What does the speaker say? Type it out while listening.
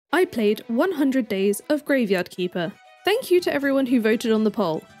I played 100 Days of Graveyard Keeper. Thank you to everyone who voted on the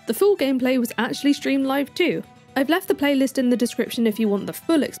poll. The full gameplay was actually streamed live too. I've left the playlist in the description if you want the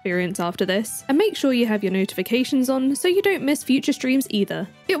full experience after this, and make sure you have your notifications on so you don't miss future streams either.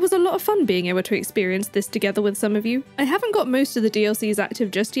 It was a lot of fun being able to experience this together with some of you. I haven't got most of the DLCs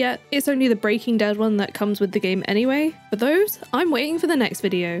active just yet, it's only the Breaking Dead one that comes with the game anyway. For those, I'm waiting for the next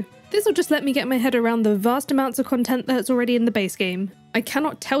video. This will just let me get my head around the vast amounts of content that's already in the base game. I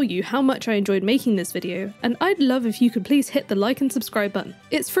cannot tell you how much I enjoyed making this video, and I'd love if you could please hit the like and subscribe button.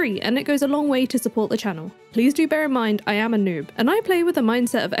 It's free and it goes a long way to support the channel. Please do bear in mind I am a noob, and I play with a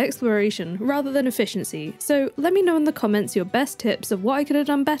mindset of exploration rather than efficiency, so let me know in the comments your best tips of what I could have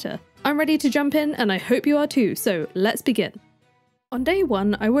done better. I'm ready to jump in and I hope you are too, so let's begin. On day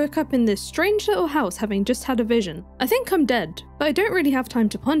 1, I woke up in this strange little house having just had a vision. I think I'm dead, but I don't really have time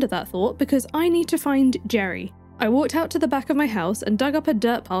to ponder that thought because I need to find Jerry. I walked out to the back of my house and dug up a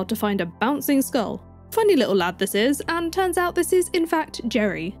dirt pile to find a bouncing skull. Funny little lad this is, and turns out this is in fact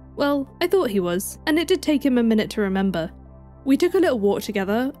Jerry. Well, I thought he was, and it did take him a minute to remember. We took a little walk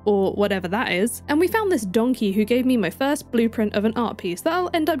together, or whatever that is, and we found this donkey who gave me my first blueprint of an art piece that I'll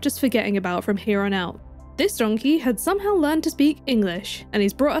end up just forgetting about from here on out. This donkey had somehow learned to speak English, and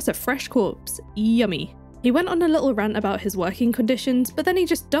he's brought us a fresh corpse. Yummy. He went on a little rant about his working conditions, but then he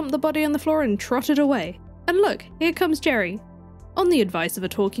just dumped the body on the floor and trotted away. And look, here comes Jerry. On the advice of a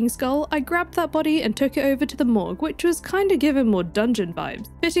talking skull, I grabbed that body and took it over to the morgue, which was kinda giving more dungeon vibes,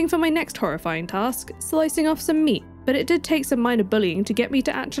 fitting for my next horrifying task, slicing off some meat, but it did take some minor bullying to get me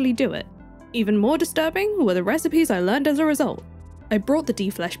to actually do it. Even more disturbing were the recipes I learned as a result. I brought the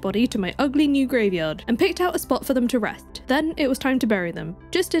defleshed body to my ugly new graveyard and picked out a spot for them to rest. Then it was time to bury them,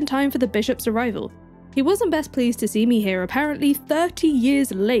 just in time for the bishop's arrival. He wasn't best pleased to see me here apparently 30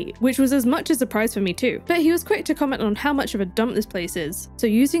 years late, which was as much a surprise for me too, but he was quick to comment on how much of a dump this place is. So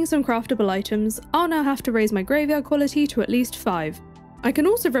using some craftable items, I'll now have to raise my graveyard quality to at least 5. I can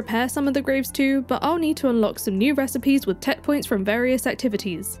also repair some of the graves too, but I'll need to unlock some new recipes with tech points from various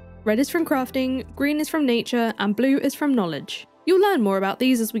activities. Red is from crafting, green is from nature, and blue is from knowledge. You'll learn more about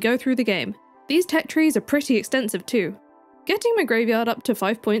these as we go through the game. These tech trees are pretty extensive too. Getting my graveyard up to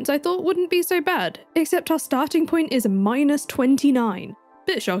 5 points I thought wouldn't be so bad, except our starting point is -29.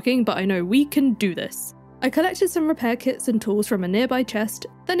 Bit shocking, but I know we can do this. I collected some repair kits and tools from a nearby chest,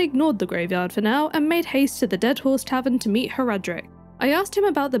 then ignored the graveyard for now and made haste to the Dead Horse Tavern to meet Heradric. I asked him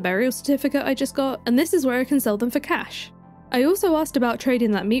about the burial certificate I just got, and this is where I can sell them for cash. I also asked about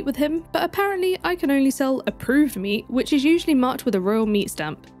trading that meat with him, but apparently I can only sell approved meat, which is usually marked with a royal meat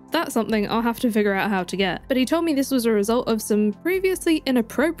stamp. That's something I'll have to figure out how to get, but he told me this was a result of some previously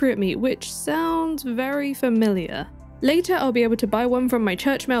inappropriate meat, which sounds very familiar. Later I'll be able to buy one from my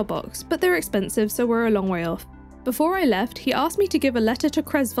church mailbox, but they're expensive so we're a long way off. Before I left, he asked me to give a letter to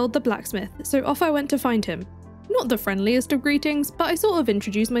Cresvold the blacksmith, so off I went to find him. Not the friendliest of greetings, but I sort of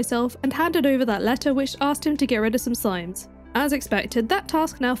introduced myself and handed over that letter which asked him to get rid of some slimes. As expected, that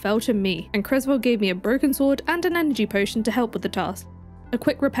task now fell to me, and Cresvold gave me a broken sword and an energy potion to help with the task. A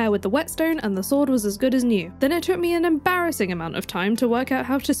quick repair with the whetstone and the sword was as good as new. Then it took me an embarrassing amount of time to work out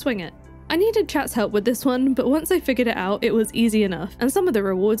how to swing it. I needed chat's help with this one, but once I figured it out, it was easy enough, and some of the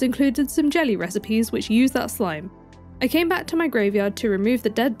rewards included some jelly recipes which used that slime. I came back to my graveyard to remove the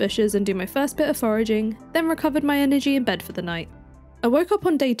dead bushes and do my first bit of foraging, then recovered my energy in bed for the night. I woke up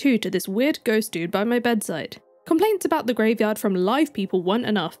on day 2 to this weird ghost dude by my bedside. Complaints about the graveyard from live people weren't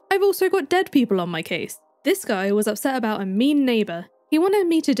enough. I've also got dead people on my case. This guy was upset about a mean neighbour. He wanted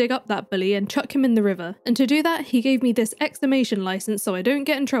me to dig up that bully and chuck him in the river, and to do that he gave me this exclamation license so I don't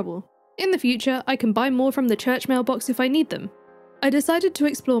get in trouble. In the future, I can buy more from the church mailbox if I need them. I decided to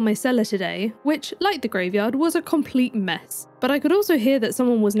explore my cellar today, which, like the graveyard, was a complete mess. But I could also hear that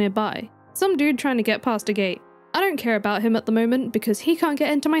someone was nearby. Some dude trying to get past a gate. I don't care about him at the moment because he can't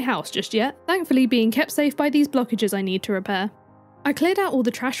get into my house just yet, thankfully being kept safe by these blockages I need to repair. I cleared out all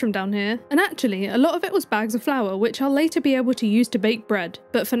the trash from down here, and actually a lot of it was bags of flour which I'll later be able to use to bake bread,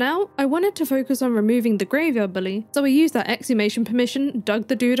 but for now I wanted to focus on removing the graveyard bully, so I used that exhumation permission, dug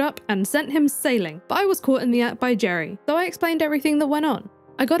the dude up and sent him sailing, but I was caught in the act by Jerry, so I explained everything that went on.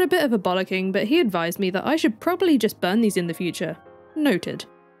 I got a bit of a bollocking, but he advised me that I should probably just burn these in the future. Noted.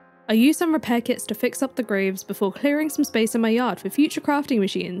 I used some repair kits to fix up the graves before clearing some space in my yard for future crafting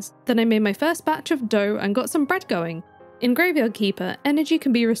machines. Then I made my first batch of dough and got some bread going. In Graveyard Keeper, energy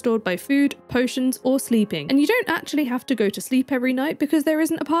can be restored by food, potions, or sleeping, and you don't actually have to go to sleep every night because there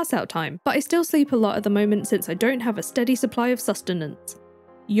isn't a pass-out time, but I still sleep a lot at the moment since I don't have a steady supply of sustenance.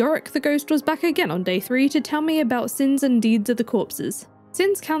 Yorick the Ghost was back again on day 3 to tell me about sins and deeds of the corpses.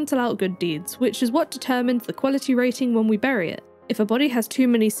 Sins cancel out good deeds, which is what determines the quality rating when we bury it. If a body has too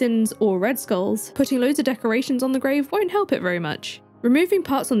many sins or red skulls, putting loads of decorations on the grave won't help it very much. Removing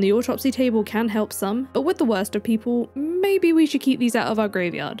parts on the autopsy table can help some, but with the worst of people, maybe we should keep these out of our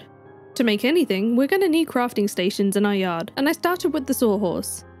graveyard. To make anything, we're going to need crafting stations in our yard, and I started with the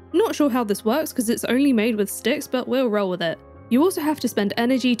sawhorse. Not sure how this works because it's only made with sticks, but we'll roll with it. You also have to spend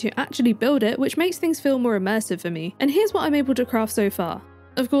energy to actually build it, which makes things feel more immersive for me, and here's what I'm able to craft so far.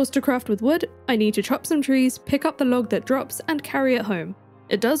 Of course, to craft with wood, I need to chop some trees, pick up the log that drops, and carry it home.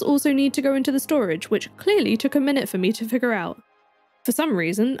 It does also need to go into the storage, which clearly took a minute for me to figure out. For some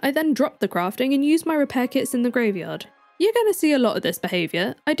reason, I then dropped the crafting and used my repair kits in the graveyard. You're going to see a lot of this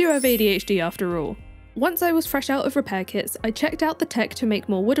behaviour, I do have ADHD after all. Once I was fresh out of repair kits, I checked out the tech to make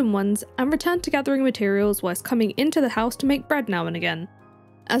more wooden ones and returned to gathering materials whilst coming into the house to make bread now and again.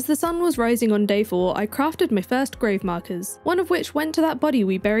 As the sun was rising on day 4, I crafted my first grave markers, one of which went to that body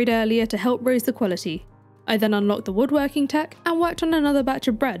we buried earlier to help raise the quality. I then unlocked the woodworking tech and worked on another batch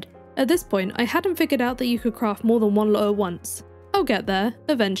of bread. At this point, I hadn't figured out that you could craft more than one lot at once. I'll get there,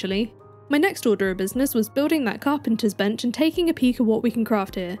 eventually. My next order of business was building that carpenter's bench and taking a peek at what we can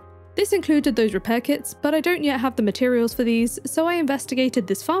craft here. This included those repair kits, but I don't yet have the materials for these, so I investigated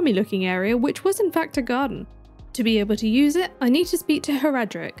this farmy looking area, which was in fact a garden. To be able to use it, I need to speak to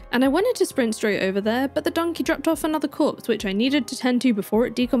Heradric, and I wanted to sprint straight over there, but the donkey dropped off another corpse which I needed to tend to before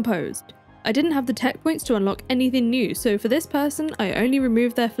it decomposed. I didn't have the tech points to unlock anything new, so for this person, I only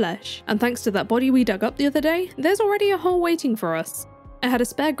removed their flesh, and thanks to that body we dug up the other day, there's already a hole waiting for us. I had a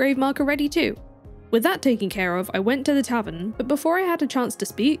spare grave marker ready too. With that taken care of, I went to the tavern, but before I had a chance to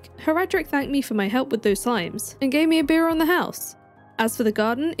speak, Heradric thanked me for my help with those slimes, and gave me a beer on the house. As for the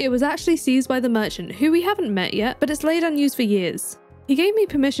garden, it was actually seized by the merchant, who we haven't met yet, but it's laid unused for years. He gave me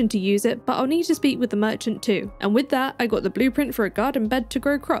permission to use it, but I'll need to speak with the merchant too, and with that, I got the blueprint for a garden bed to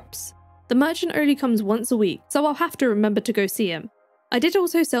grow crops. The merchant only comes once a week, so I'll have to remember to go see him. I did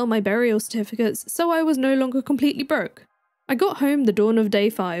also sell my burial certificates, so I was no longer completely broke. I got home the dawn of day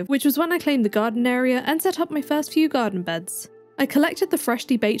 5, which was when I claimed the garden area and set up my first few garden beds. I collected the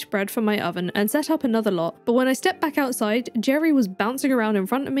freshly baked bread from my oven and set up another lot, but when I stepped back outside, Jerry was bouncing around in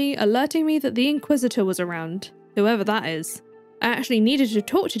front of me, alerting me that the Inquisitor was around, whoever that is. I actually needed to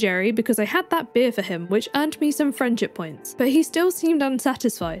talk to Jerry because I had that beer for him, which earned me some friendship points, but he still seemed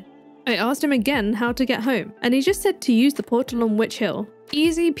unsatisfied. I asked him again how to get home, and he just said to use the portal on Witch Hill.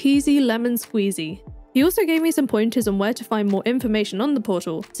 Easy peasy lemon squeezy. He also gave me some pointers on where to find more information on the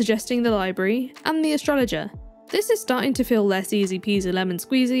portal, suggesting the library and the astrologer. This is starting to feel less easy peasy lemon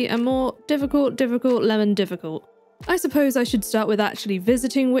squeezy and more difficult lemon difficult. I suppose I should start with actually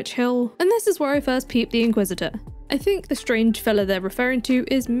visiting Witch Hill, and this is where I first peeped the Inquisitor. I think the strange fella they're referring to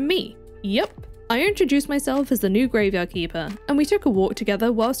is me. Yep. I introduced myself as the new graveyard keeper, and we took a walk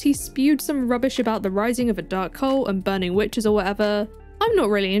together whilst he spewed some rubbish about the rising of a dark cult and burning witches or whatever. I'm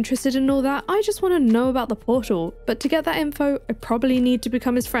not really interested in all that, I just want to know about the portal, but to get that info, I probably need to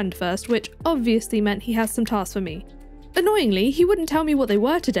become his friend first, which obviously meant he has some tasks for me. Annoyingly, he wouldn't tell me what they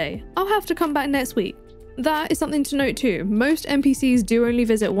were today. I'll have to come back next week. That is something to note too, most NPCs do only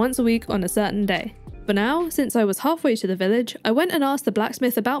visit once a week on a certain day. For now, since I was halfway to the village, I went and asked the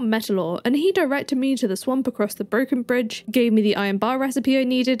blacksmith about metal ore, and he directed me to the swamp across the broken bridge, gave me the iron bar recipe I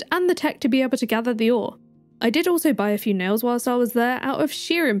needed, and the tech to be able to gather the ore. I did also buy a few nails whilst I was there out of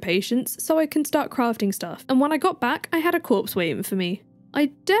sheer impatience so I can start crafting stuff, and when I got back I had a corpse waiting for me.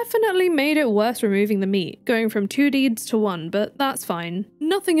 I definitely made it worse removing the meat, going from 2 deeds to 1, but that's fine.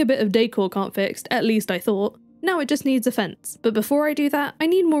 Nothing a bit of decor can't fix, at least I thought. Now it just needs a fence, but before I do that I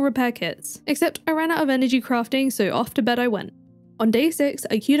need more repair kits, except I ran out of energy crafting so off to bed I went. On day 6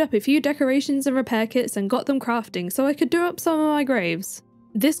 I queued up a few decorations and repair kits and got them crafting so I could do up some of my graves.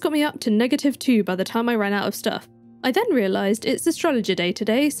 This got me up to -2 by the time I ran out of stuff. I then realised it's astrologer day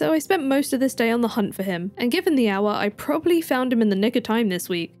today, so I spent most of this day on the hunt for him, and given the hour I probably found him in the nick of time this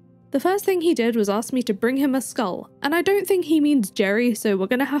week. The first thing he did was ask me to bring him a skull, and I don't think he means Jerry, so we're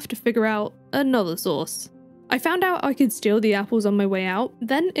gonna have to figure out another source. I found out I could steal the apples on my way out,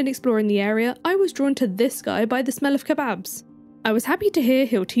 then in exploring the area I was drawn to this guy by the smell of kebabs. I was happy to hear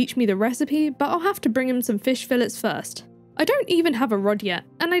he'll teach me the recipe, but I'll have to bring him some fish fillets first. I don't even have a rod yet,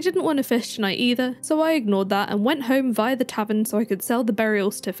 and I didn't want to fish tonight either, so I ignored that and went home via the tavern so I could sell the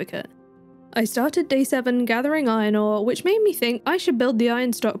burial certificate. I started day 7 gathering iron ore, which made me think I should build the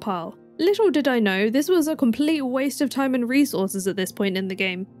iron stockpile. Little did I know, this was a complete waste of time and resources at this point in the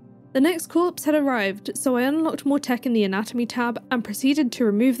game. The next corpse had arrived, so I unlocked more tech in the anatomy tab and proceeded to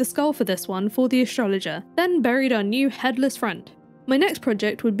remove the skull for this one for the astrologer, then buried our new headless friend. My next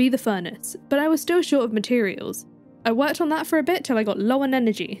project would be the furnace, but I was still short of materials. I worked on that for a bit till I got low on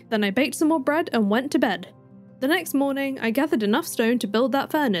energy, then I baked some more bread and went to bed. The next morning, I gathered enough stone to build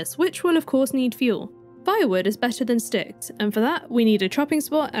that furnace, which will of course need fuel. Firewood is better than sticks, and for that we need a chopping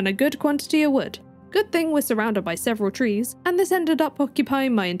spot and a good quantity of wood. Good thing we're surrounded by several trees, and this ended up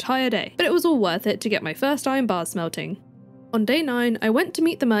occupying my entire day, but it was all worth it to get my first iron bars smelting. On day 9, I went to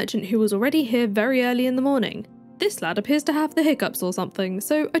meet the merchant who was already here very early in the morning. This lad appears to have the hiccups or something,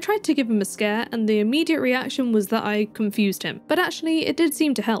 so I tried to give him a scare, and the immediate reaction was that I confused him, but actually it did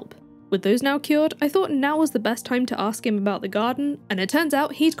seem to help. With those now cured, I thought now was the best time to ask him about the garden, and it turns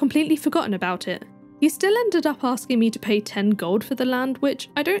out he'd completely forgotten about it. He still ended up asking me to pay 10 gold for the land, which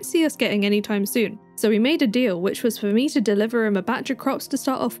I don't see us getting anytime soon. So we made a deal, which was for me to deliver him a batch of crops to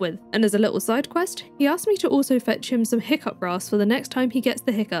start off with, and as a little side quest, he asked me to also fetch him some hiccup grass for the next time he gets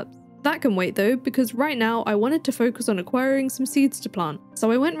the hiccups. That can wait though, because right now I wanted to focus on acquiring some seeds to plant, so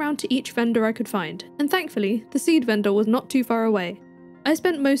I went round to each vendor I could find, and thankfully, the seed vendor was not too far away. I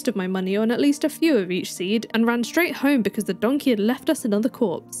spent most of my money on at least a few of each seed, and ran straight home because the donkey had left us another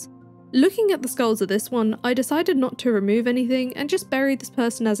corpse. Looking at the skulls of this one, I decided not to remove anything and just bury this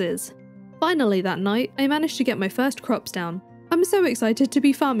person as is. Finally that night, I managed to get my first crops down. I'm so excited to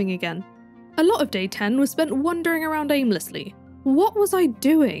be farming again. A lot of day 10 was spent wandering around aimlessly. What was I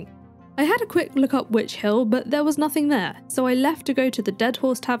doing? I had a quick look up Witch Hill, but there was nothing there, so I left to go to the Dead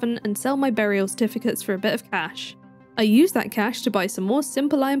Horse Tavern and sell my burial certificates for a bit of cash. I used that cash to buy some more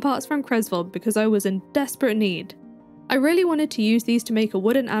simple iron parts from Cresvold because I was in desperate need. I really wanted to use these to make a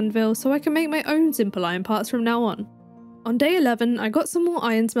wooden anvil so I can make my own simple iron parts from now on. On day 11, I got some more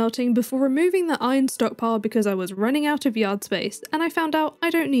iron smelting before removing the iron stockpile because I was running out of yard space, and I found out I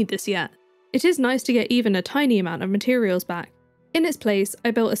don't need this yet. It is nice to get even a tiny amount of materials back. In its place,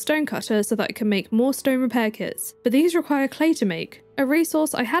 I built a stone cutter so that I can make more stone repair kits, but these require clay to make, a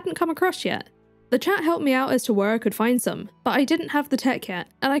resource I hadn't come across yet. The chat helped me out as to where I could find some, but I didn't have the tech yet,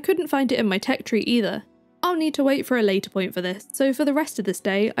 and I couldn't find it in my tech tree either. I'll need to wait for a later point for this, so for the rest of this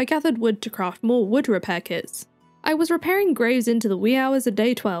day, I gathered wood to craft more wood repair kits. I was repairing graves into the wee hours of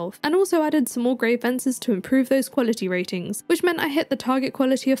day 12, and also added some more grave fences to improve those quality ratings, which meant I hit the target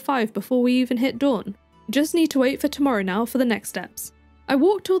quality of 5 before we even hit dawn. Just need to wait for tomorrow now for the next steps. I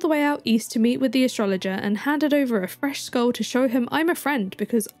walked all the way out east to meet with the astrologer and handed over a fresh skull to show him I'm a friend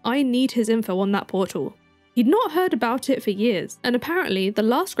because I need his info on that portal. He'd not heard about it for years, and apparently the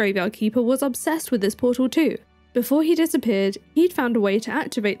last graveyard keeper was obsessed with this portal too. Before he disappeared, he'd found a way to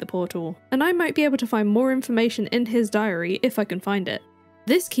activate the portal, and I might be able to find more information in his diary if I can find it.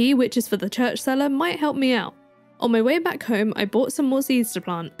 This key, which is for the church cellar, might help me out. On my way back home, I bought some more seeds to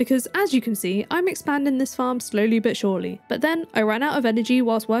plant, because as you can see, I'm expanding this farm slowly but surely. But then, I ran out of energy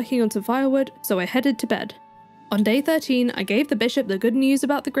whilst working on some firewood, so I headed to bed. On day 13, I gave the bishop the good news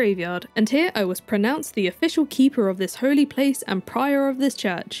about the graveyard, and here I was pronounced the official keeper of this holy place and prior of this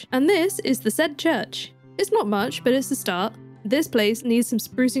church. And this is the said church. It's not much, but it's a start. This place needs some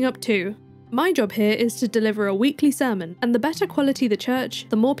sprucing up too. My job here is to deliver a weekly sermon, and the better quality the church,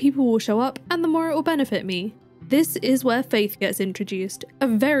 the more people will show up, and the more it will benefit me. This is where faith gets introduced, a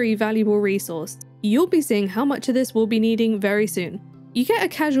very valuable resource. You'll be seeing how much of this we'll be needing very soon. You get a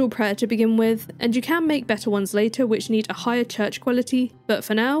casual prayer to begin with, and you can make better ones later which need a higher church quality, but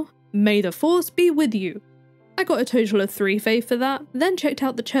for now, may the force be with you. I got a total of 3 faith for that, then checked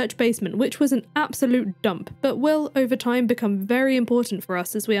out the church basement, which was an absolute dump, but will over time become very important for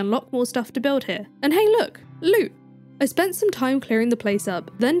us as we unlock more stuff to build here. And hey look, loot! I spent some time clearing the place up,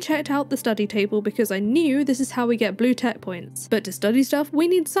 then checked out the study table because I knew this is how we get blue tech points. But to study stuff we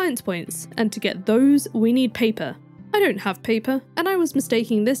need science points, and to get those we need paper. I don't have paper, and I was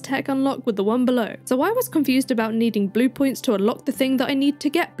mistaking this tech unlock with the one below, so I was confused about needing blue points to unlock the thing that I need to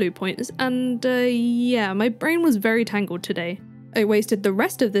get blue points, and yeah, my brain was very tangled today. I wasted the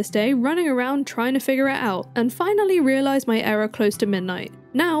rest of this day running around trying to figure it out, and finally realised my error close to midnight.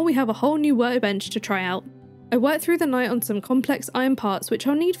 Now we have a whole new workbench to try out. I worked through the night on some complex iron parts which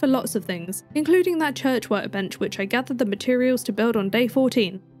I'll need for lots of things, including that church workbench which I gathered the materials to build on day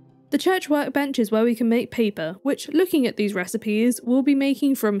 14. The church workbench is where we can make paper, which, looking at these recipes, we'll be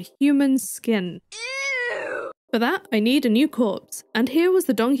making from human skin. Ew. For that, I need a new corpse, and here was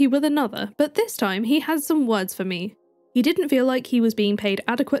the donkey with another, but this time he had some words for me. He didn't feel like he was being paid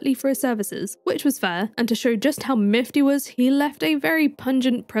adequately for his services, which was fair, and to show just how miffed he was, he left a very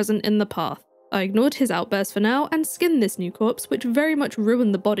pungent present in the path. I ignored his outburst for now and skinned this new corpse, which very much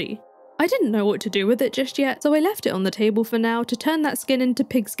ruined the body. I didn't know what to do with it just yet, so I left it on the table for now to turn that skin into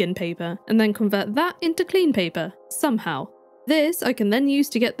pigskin paper, and then convert that into clean paper, somehow. This I can then use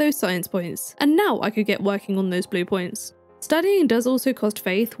to get those science points, and now I could get working on those blue points. Studying does also cost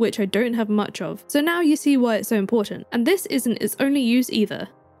faith, which I don't have much of, so now you see why it's so important, and this isn't its only use either.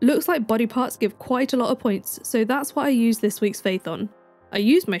 Looks like body parts give quite a lot of points, so that's what I used this week's faith on. I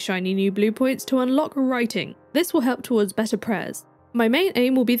used my shiny new blue points to unlock writing. This will help towards better prayers. My main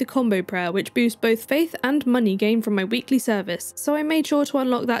aim will be the combo prayer, which boosts both faith and money gained from my weekly service, so I made sure to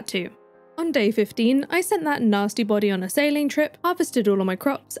unlock that too. On day 15, I sent that nasty body on a sailing trip, harvested all of my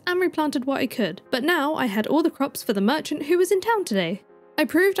crops, and replanted what I could, but now I had all the crops for the merchant who was in town today. I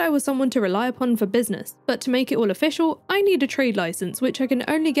proved I was someone to rely upon for business, but to make it all official, I need a trade license which I can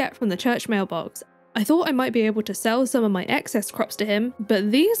only get from the church mailbox. I thought I might be able to sell some of my excess crops to him,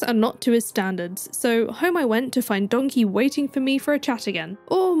 but these are not to his standards, so home I went to find Donkey waiting for me for a chat again,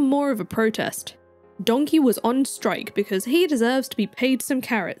 or more of a protest. Donkey was on strike because he deserves to be paid some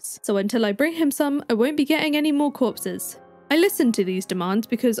carrots, so until I bring him some, I won't be getting any more corpses. I listened to these demands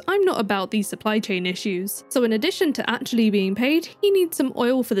because I'm not about these supply chain issues, so in addition to actually being paid, he needs some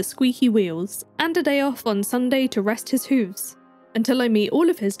oil for the squeaky wheels, and a day off on Sunday to rest his hooves. Until I meet all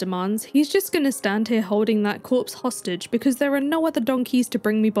of his demands, he's just gonna stand here holding that corpse hostage because there are no other donkeys to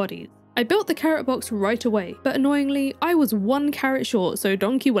bring me bodies. I built the carrot box right away, but annoyingly, I was 1 carrot short, so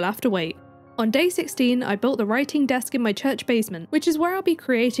Donkey will have to wait. On day 16, I built the writing desk in my church basement, which is where I'll be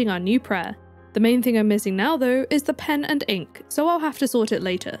creating our new prayer. The main thing I'm missing now though is the pen and ink, so I'll have to sort it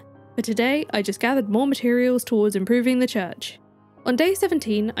later. For today, I just gathered more materials towards improving the church. On day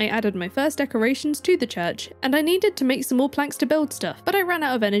 17, I added my first decorations to the church, and I needed to make some more planks to build stuff, but I ran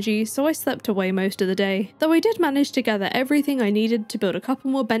out of energy, so I slept away most of the day, though I did manage to gather everything I needed to build a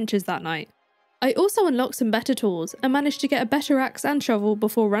couple more benches that night. I also unlocked some better tools, and managed to get a better axe and shovel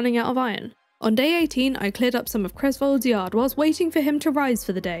before running out of iron. On day 18, I cleared up some of Creswold's yard whilst waiting for him to rise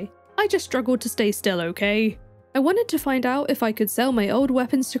for the day. I just struggled to stay still, okay? I wanted to find out if I could sell my old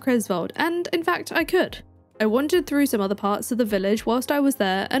weapons to Creswold, and in fact I could. I wandered through some other parts of the village whilst I was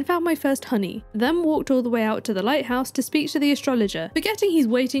there and found my first honey, then walked all the way out to the lighthouse to speak to the astrologer, forgetting he's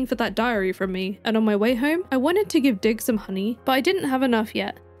waiting for that diary from me, and on my way home, I wanted to give Dig some honey, but I didn't have enough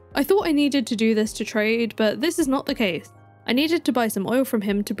yet. I thought I needed to do this to trade, but this is not the case. I needed to buy some oil from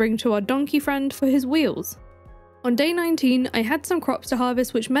him to bring to our donkey friend for his wheels. On day 19, I had some crops to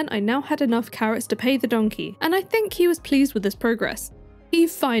harvest, which meant I now had enough carrots to pay the donkey, and I think he was pleased with this progress. He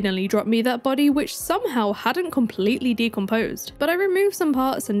finally dropped me that body, which somehow hadn't completely decomposed, but I removed some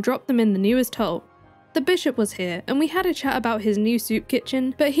parts and dropped them in the newest hole. The bishop was here, and we had a chat about his new soup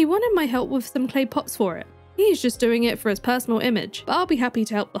kitchen, but he wanted my help with some clay pots for it. He's just doing it for his personal image, but I'll be happy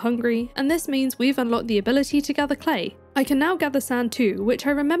to help the hungry, and this means we've unlocked the ability to gather clay. I can now gather sand too, which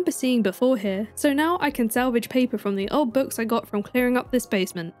I remember seeing before here, so now I can salvage paper from the old books I got from clearing up this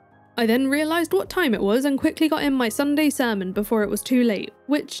basement. I then realised what time it was and quickly got in my Sunday sermon before it was too late,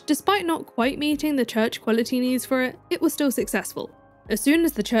 which, despite not quite meeting the church quality needs for it, it was still successful. As soon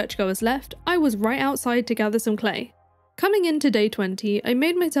as the churchgoers left, I was right outside to gather some clay. Coming into day 20, I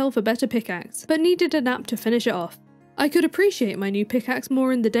made myself a better pickaxe, but needed a nap to finish it off. I could appreciate my new pickaxe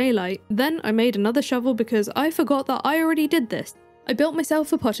more in the daylight, then I made another shovel because I forgot that I already did this. I built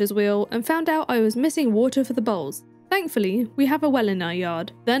myself a potter's wheel and found out I was missing water for the bowls. Thankfully, we have a well in our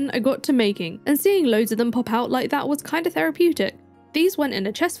yard. Then I got to making, and seeing loads of them pop out like that was kinda therapeutic. These went in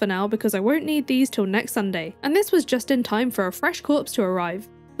a chest for now because I won't need these till next Sunday, and this was just in time for a fresh corpse to arrive.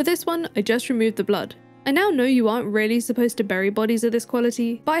 For this one, I just removed the blood. I now know you aren't really supposed to bury bodies of this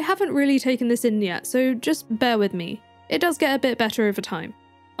quality, but I haven't really taken this in yet, so just bear with me. It does get a bit better over time.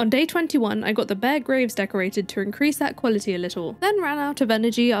 On day 21, I got the bare graves decorated to increase that quality a little, then ran out of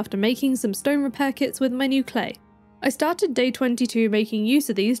energy after making some stone repair kits with my new clay. I started day 22 making use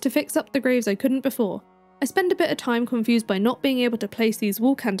of these to fix up the graves I couldn't before. I spent a bit of time confused by not being able to place these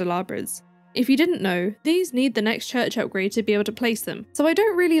wall candelabras. If you didn't know, these need the next church upgrade to be able to place them, so I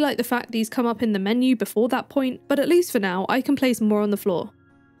don't really like the fact these come up in the menu before that point, but at least for now I can place more on the floor.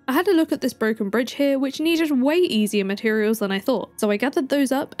 I had a look at this broken bridge here, which needed way easier materials than I thought, so I gathered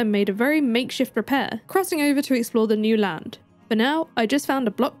those up and made a very makeshift repair, crossing over to explore the new land. For now, I just found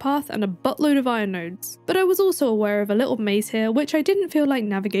a block path and a buttload of iron nodes, but I was also aware of a little maze here which I didn't feel like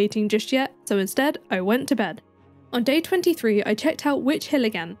navigating just yet, so instead I went to bed. On day 23 I checked out Witch Hill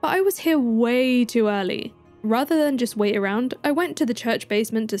again, but I was here way too early. Rather than just wait around, I went to the church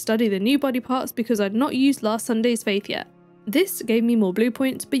basement to study the new body parts because I'd not used last Sunday's faith yet. This gave me more blue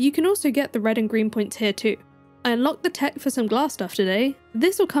points, but you can also get the red and green points here too. I unlocked the tech for some glass stuff today.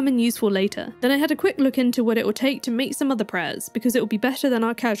 This will come in useful later. Then I had a quick look into what it will take to make some other prayers, because it will be better than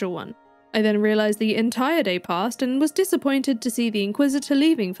our casual one. I then realised the entire day passed and was disappointed to see the Inquisitor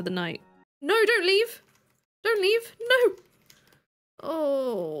leaving for the night. No, don't leave! Don't leave! No!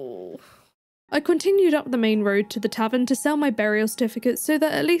 Oh. I continued up the main road to the tavern to sell my burial certificates so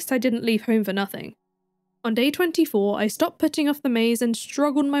that at least I didn't leave home for nothing. On day 24, I stopped putting off the maze and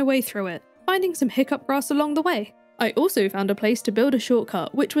struggled my way through it, finding some hiccup grass along the way. I also found a place to build a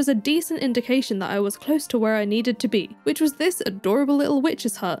shortcut, which was a decent indication that I was close to where I needed to be, which was this adorable little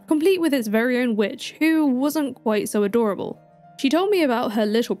witch's hut, complete with its very own witch, who wasn't quite so adorable. She told me about her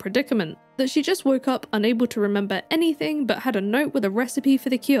little predicament, that she just woke up unable to remember anything but had a note with a recipe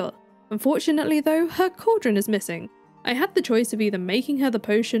for the cure. Unfortunately though, her cauldron is missing. I had the choice of either making her the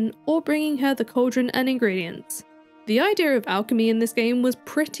potion or bringing her the cauldron and ingredients. The idea of alchemy in this game was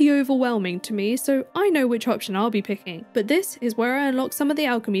pretty overwhelming to me, so I know which option I'll be picking, but this is where I unlock some of the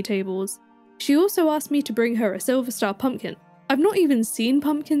alchemy tables. She also asked me to bring her a silver star pumpkin. I've not even seen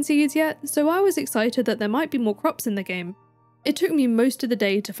pumpkin seeds yet, so I was excited that there might be more crops in the game. It took me most of the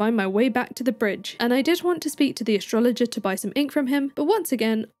day to find my way back to the bridge, and I did want to speak to the astrologer to buy some ink from him, but once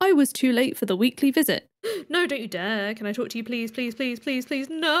again, I was too late for the weekly visit. No, don't you dare. Can I talk to you please, please, please, please, please?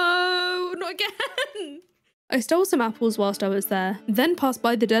 No, not again. I stole some apples whilst I was there, then passed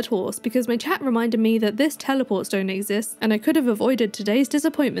by the dead horse because my chat reminded me that this teleport stone exists and I could have avoided today's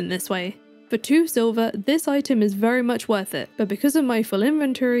disappointment this way. For 2 silver, this item is very much worth it, but because of my full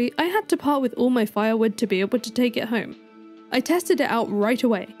inventory, I had to part with all my firewood to be able to take it home. I tested it out right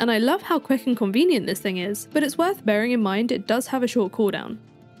away, and I love how quick and convenient this thing is, but it's worth bearing in mind it does have a short cooldown.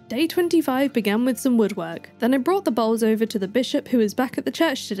 Day 25 began with some woodwork, then I brought the bowls over to the bishop who is back at the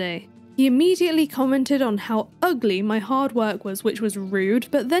church today. He immediately commented on how ugly my hard work was, which was rude,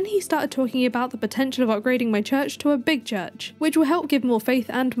 but then he started talking about the potential of upgrading my church to a big church, which will help give more faith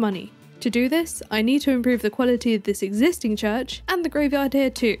and money. To do this, I need to improve the quality of this existing church and the graveyard here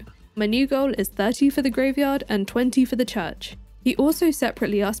too. My new goal is 30 for the graveyard and 20 for the church. He also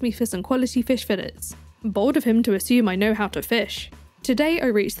separately asked me for some quality fish fillets. Bold of him to assume I know how to fish. Today I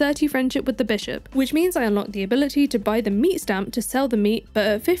reached 30 friendship with the bishop, which means I unlock the ability to buy the meat stamp to sell the meat, but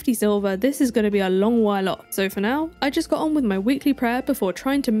at 50 silver this is going to be a long while off. So for now, I just got on with my weekly prayer before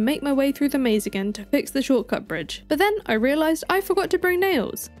trying to make my way through the maze again to fix the shortcut bridge. But then I realised I forgot to bring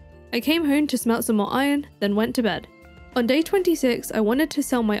nails. I came home to smelt some more iron, then went to bed. On day 26, I wanted to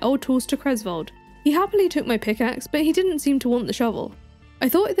sell my old tools to Cresvold. He happily took my pickaxe, but he didn't seem to want the shovel. I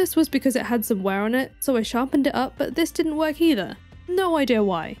thought this was because it had some wear on it, so I sharpened it up, but this didn't work either. No idea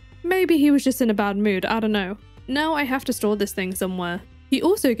why. Maybe he was just in a bad mood, I don't know. Now I have to store this thing somewhere. He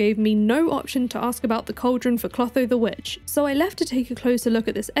also gave me no option to ask about the cauldron for Clotho the Witch, so I left to take a closer look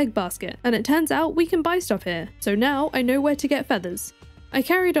at this egg basket, and it turns out we can buy stuff here, so now I know where to get feathers. I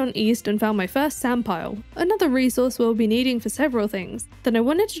carried on east and found my first sand pile, another resource we'll be needing for several things. Then I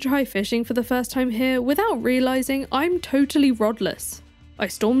wanted to try fishing for the first time here without realising I'm totally rodless. I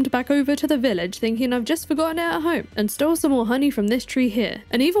stormed back over to the village thinking I've just forgotten it at home and stole some more honey from this tree here,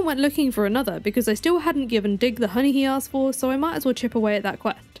 and even went looking for another because I still hadn't given Dig the honey he asked for, so I might as well chip away at that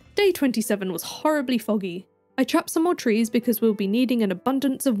quest. Day 27 was horribly foggy. I chopped some more trees because we'll be needing an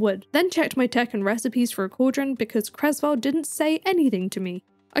abundance of wood, then checked my tech and recipes for a cauldron because Cresvold didn't say anything to me.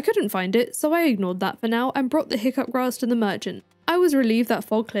 I couldn't find it, so I ignored that for now and brought the hiccup grass to the merchant. I was relieved that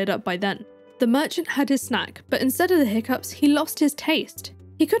fog cleared up by then. The merchant had his snack, but instead of the hiccups, he lost his taste.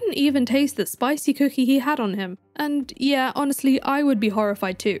 He couldn't even taste the spicy cookie he had on him, and yeah, honestly, I would be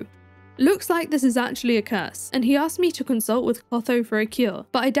horrified too. Looks like this is actually a curse, and he asked me to consult with Clotho for a cure,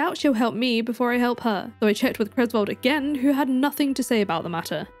 but I doubt she'll help me before I help her, so I checked with Cresvold again, who had nothing to say about the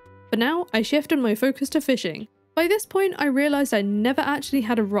matter. But now, I shifted my focus to fishing. By this point, I realised I never actually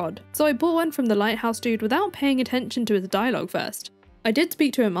had a rod, so I bought one from the lighthouse dude without paying attention to his dialogue first. I did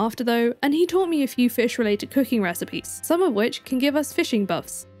speak to him after though, and he taught me a few fish-related cooking recipes, some of which can give us fishing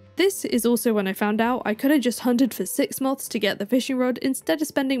buffs. This is also when I found out I could have just hunted for 6 moths to get the fishing rod instead of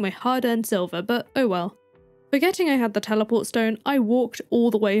spending my hard-earned silver, but oh well. Forgetting I had the teleport stone, I walked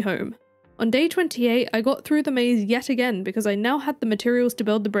all the way home. On day 28, I got through the maze yet again because I now had the materials to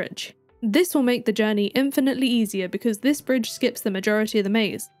build the bridge. This will make the journey infinitely easier because this bridge skips the majority of the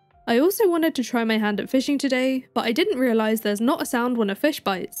maze. I also wanted to try my hand at fishing today, but I didn't realise there's not a sound when a fish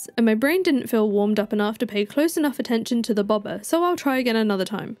bites, and my brain didn't feel warmed up enough to pay close enough attention to the bobber, so I'll try again another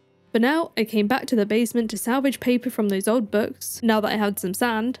time. For now, I came back to the basement to salvage paper from those old books, now that I had some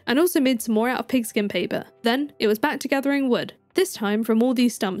sand, and also made some more out of pigskin paper. Then, it was back to gathering wood, this time from all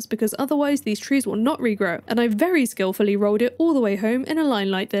these stumps because otherwise these trees will not regrow, and I very skillfully rolled it all the way home in a line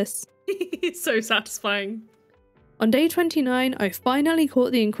like this. It's so satisfying. On day 29, I finally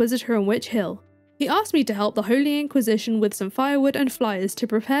caught the Inquisitor on Witch Hill. He asked me to help the Holy Inquisition with some firewood and flyers to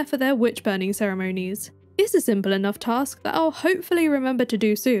prepare for their witch burning ceremonies. It's a simple enough task that I'll hopefully remember to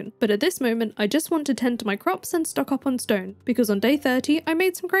do soon, but at this moment I just want to tend to my crops and stock up on stone, because on day 30 I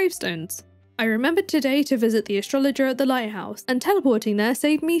made some gravestones. I remembered today to visit the astrologer at the lighthouse, and teleporting there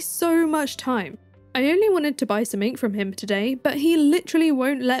saved me so much time. I only wanted to buy some ink from him today, but he literally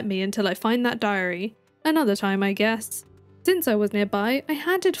won't let me until I find that diary. Another time, I guess. Since I was nearby, I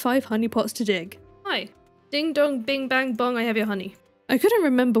handed 5 honey pots to Dig. Hi. Ding dong bing bang bong, I have your honey. I couldn't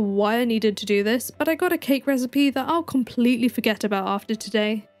remember why I needed to do this, but I got a cake recipe that I'll completely forget about after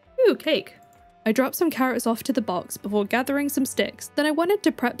today. Ooh, cake. I dropped some carrots off to the box before gathering some sticks, then I wanted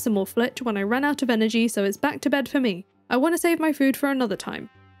to prep some more flitch when I ran out of energy, so it's back to bed for me. I want to save my food for another time.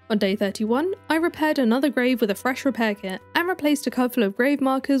 On day 31, I repaired another grave with a fresh repair kit and replaced a couple of grave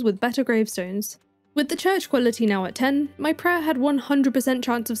markers with better gravestones. With the church quality now at 10, my prayer had 100%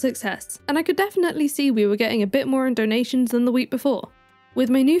 chance of success, and I could definitely see we were getting a bit more in donations than the week before. With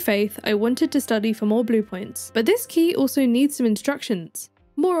my new faith, I wanted to study for more blue points, but this key also needs some instructions.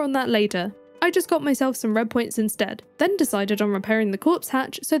 More on that later. I just got myself some red points instead, then decided on repairing the corpse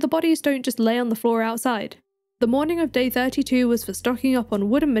hatch so the bodies don't just lay on the floor outside. The morning of day 32 was for stocking up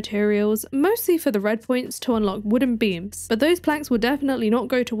on wooden materials, mostly for the red points to unlock wooden beams, but those planks will definitely not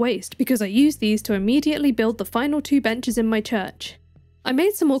go to waste because I used these to immediately build the final 2 benches in my church. I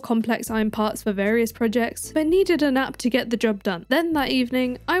made some more complex iron parts for various projects, but needed a nap to get the job done. Then that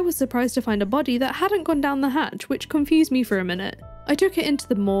evening, I was surprised to find a body that hadn't gone down the hatch, which confused me for a minute. I took it into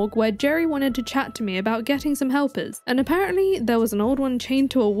the morgue where Jerry wanted to chat to me about getting some helpers, and apparently there was an old one chained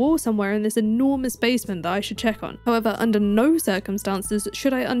to a wall somewhere in this enormous basement that I should check on. However, under no circumstances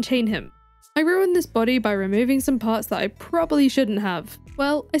should I unchain him. I ruined this body by removing some parts that I probably shouldn't have.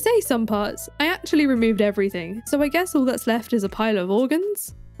 Well, I say some parts, I actually removed everything, so I guess all that's left is a pile of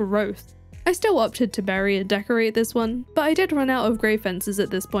organs? Gross. I still opted to bury and decorate this one, but I did run out of grave fences at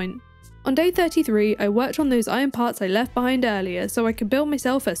this point. On day 33, I worked on those iron parts I left behind earlier so I could build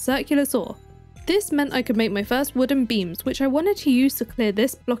myself a circular saw. This meant I could make my first wooden beams, which I wanted to use to clear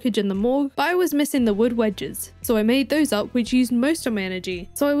this blockage in the morgue, but I was missing the wood wedges, so I made those up, which used most of my energy.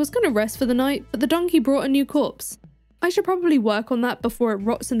 So I was gonna rest for the night, but the donkey brought a new corpse. I should probably work on that before it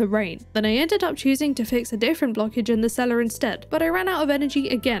rots in the rain. Then I ended up choosing to fix a different blockage in the cellar instead, but I ran out of energy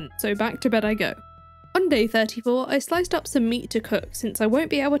again, so back to bed I go. On day 34, I sliced up some meat to cook since I won't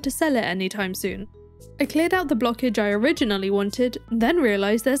be able to sell it anytime soon. I cleared out the blockage I originally wanted, then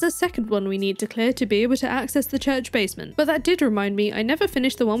realised there's a second one we need to clear to be able to access the church basement. But that did remind me I never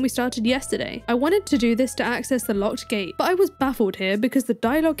finished the one we started yesterday. I wanted to do this to access the locked gate, but I was baffled here because the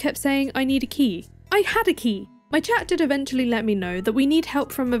dialogue kept saying I need a key. I had a key! My chat did eventually let me know that we need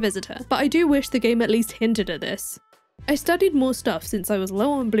help from a visitor, but I do wish the game at least hinted at this. I studied more stuff since I was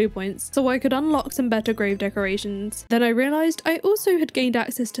low on blue points, so I could unlock some better grave decorations. Then I realised I also had gained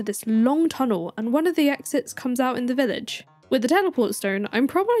access to this long tunnel, and one of the exits comes out in the village. With the teleport stone, I'm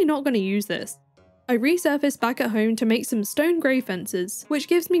probably not going to use this. I resurfaced back at home to make some stone grave fences, which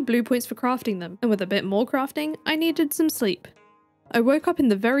gives me blue points for crafting them, and with a bit more crafting, I needed some sleep. I woke up in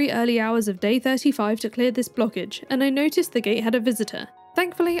the very early hours of day 35 to clear this blockage, and I noticed the gate had a visitor.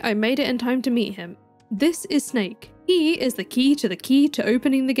 Thankfully, I made it in time to meet him. This is Snake. He is the key to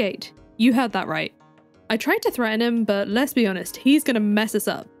opening the gate. You heard that right. I tried to threaten him, but let's be honest, he's gonna mess us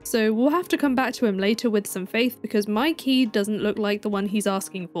up. So we'll have to come back to him later with some faith because my key doesn't look like the one he's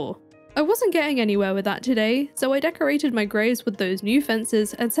asking for. I wasn't getting anywhere with that today, so I decorated my graves with those new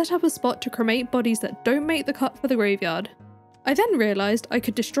fences and set up a spot to cremate bodies that don't make the cut for the graveyard. I then realised I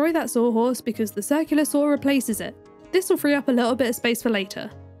could destroy that sawhorse because the circular saw replaces it. This will free up a little bit of space for later.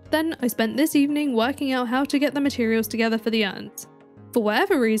 Then I spent this evening working out how to get the materials together for the urns. For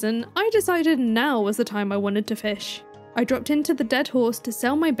whatever reason, I decided now was the time I wanted to fish. I dropped into the dead horse to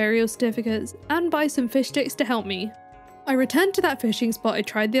sell my burial certificates and buy some fish sticks to help me. I returned to that fishing spot I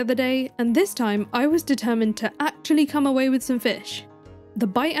tried the other day, and this time I was determined to actually come away with some fish. The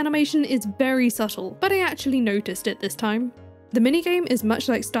bite animation is very subtle, but I actually noticed it this time. The minigame is much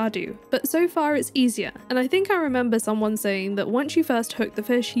like Stardew, but so far it's easier, and I think I remember someone saying that once you first hook the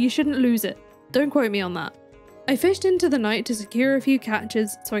fish, you shouldn't lose it. Don't quote me on that. I fished into the night to secure a few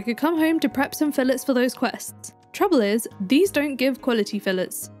catches so I could come home to prep some fillets for those quests. Trouble is, these don't give quality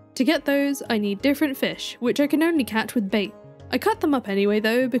fillets. To get those, I need different fish, which I can only catch with bait. I cut them up anyway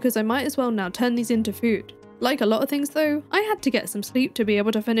though, because I might as well now turn these into food. Like a lot of things though, I had to get some sleep to be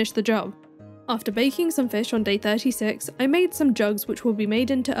able to finish the job. After baking some fish on day 36, I made some jugs which will be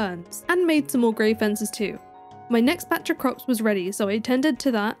made into urns, and made some more grave fences too. My next batch of crops was ready, so I tended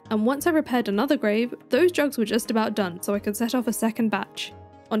to that, and once I repaired another grave, those jugs were just about done so I could set off a second batch.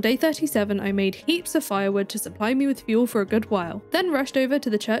 On day 37, I made heaps of firewood to supply me with fuel for a good while, then rushed over to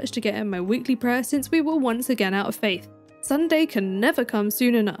the church to get in my weekly prayer since we were once again out of faith. Sunday can never come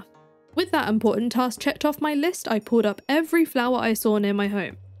soon enough. With that important task checked off my list, I pulled up every flower I saw near my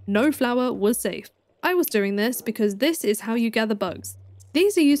home. No flower was safe. I was doing this because this is how you gather bugs.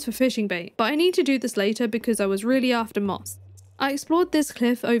 These are used for fishing bait, but I need to do this later because I was really after moths. I explored this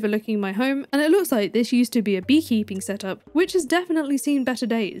cliff overlooking my home, and it looks like this used to be a beekeeping setup, which has definitely seen better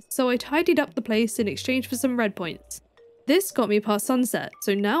days, so I tidied up the place in exchange for some red points. This got me past sunset,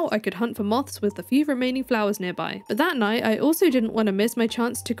 so now I could hunt for moths with the few remaining flowers nearby. But that night, I also didn't want to miss my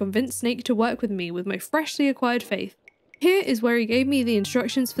chance to convince Snake to work with me with my freshly acquired faith. Here is where he gave me the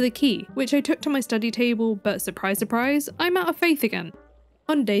instructions for the key, which I took to my study table, but surprise surprise, I'm out of faith again.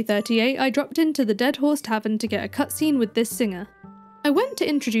 On day 38, I dropped into the Dead Horse Tavern to get a cutscene with this singer. I went to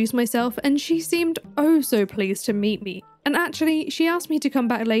introduce myself and she seemed oh so pleased to meet me. And actually, she asked me to come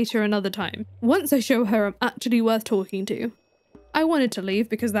back later another time, once I show her I'm actually worth talking to. I wanted to leave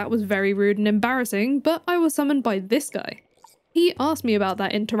because that was very rude and embarrassing, but I was summoned by this guy. He asked me about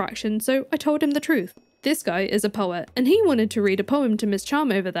that interaction, so I told him the truth. This guy is a poet, and he wanted to read a poem to Miss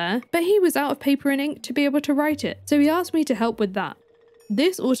Charm over there, but he was out of paper and ink to be able to write it, so he asked me to help with that.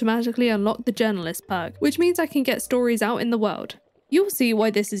 This automatically unlocked the journalist perk, which means I can get stories out in the world. You'll see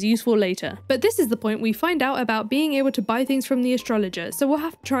why this is useful later, but this is the point we find out about being able to buy things from the astrologer, so we'll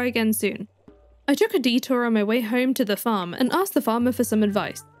have to try again soon. I took a detour on my way home to the farm and asked the farmer for some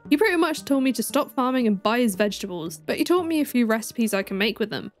advice. He pretty much told me to stop farming and buy his vegetables, but he taught me a few recipes I can make with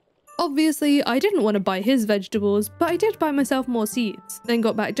them. Obviously, I didn't want to buy his vegetables, but I did buy myself more seeds, then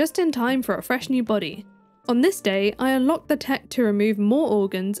got back just in time for a fresh new body. On this day, I unlocked the tech to remove more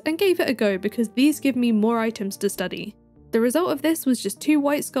organs and gave it a go because these give me more items to study. The result of this was just 2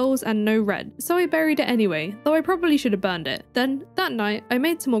 white skulls and no red, so I buried it anyway, though I probably should have burned it. Then, that night, I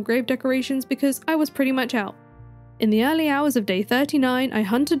made some more grave decorations because I was pretty much out. In the early hours of day 39, I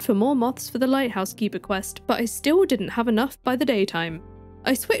hunted for more moths for the Lighthouse Keeper quest, but I still didn't have enough by the daytime.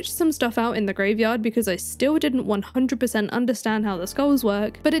 I switched some stuff out in the graveyard because I still didn't 100% understand how the skulls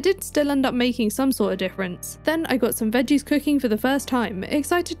work, but it did still end up making some sort of difference. Then I got some veggies cooking for the first time,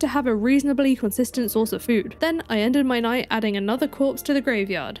 excited to have a reasonably consistent source of food. Then I ended my night adding another corpse to the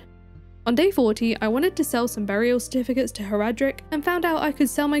graveyard. On day 40, I wanted to sell some burial certificates to Heradric and found out I could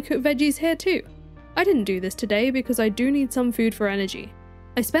sell my cooked veggies here too. I didn't do this today because I do need some food for energy.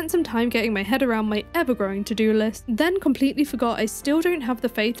 I spent some time getting my head around my ever-growing to-do list, then completely forgot I still don't have the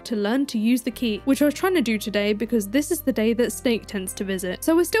faith to learn to use the key, which I was trying to do today because this is the day that Snake tends to visit,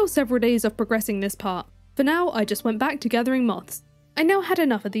 so we're still several days off progressing this part. For now, I just went back to gathering moths. I now had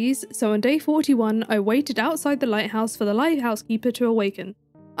enough of these, so on day 41, I waited outside the lighthouse for the Lighthouse Keeper to awaken.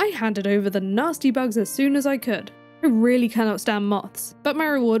 I handed over the nasty bugs as soon as I could. I really cannot stand moths, but my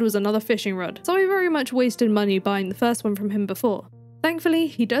reward was another fishing rod, so I very much wasted money buying the first one from him before. Thankfully,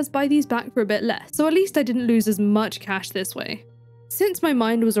 he does buy these back for a bit less, so at least I didn't lose as much cash this way. Since my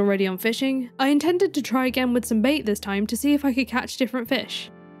mind was already on fishing, I intended to try again with some bait this time to see if I could catch different fish.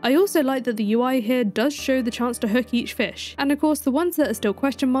 I also like that the UI here does show the chance to hook each fish, and of course the ones that are still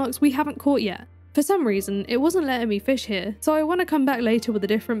question marks we haven't caught yet. For some reason, it wasn't letting me fish here, so I want to come back later with a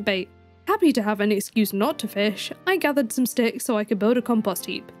different bait. Happy to have an excuse not to fish, I gathered some sticks so I could build a compost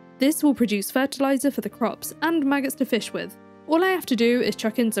heap. This will produce fertilizer for the crops and maggots to fish with. All I have to do is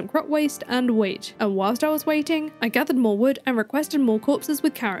chuck in some crop waste and wait, and whilst I was waiting, I gathered more wood and requested more corpses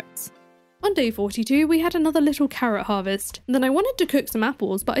with carrots. On day 42, we had another little carrot harvest. Then I wanted to cook some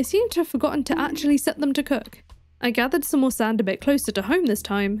apples, but I seemed to have forgotten to actually set them to cook. I gathered some more sand a bit closer to home this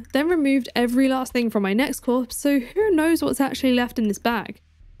time, then removed every last thing from my next corpse, so who knows what's actually left in this bag.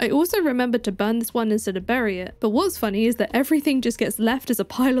 I also remembered to burn this one instead of bury it, but what's funny is that everything just gets left as a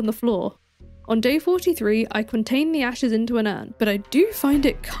pile on the floor. On day 43, I contained the ashes into an urn, but I do find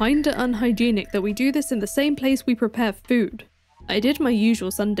it kinda unhygienic that we do this in the same place we prepare food. I did my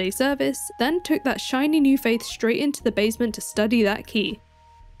usual Sunday service, then took that shiny new faith straight into the basement to study that key.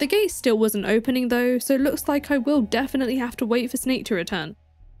 The gate still wasn't opening though, so it looks like I will definitely have to wait for Snake to return.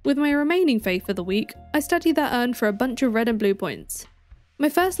 With my remaining faith for the week, I studied that urn for a bunch of red and blue points. My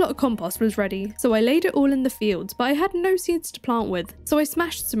first lot of compost was ready, so I laid it all in the fields, but I had no seeds to plant with, so I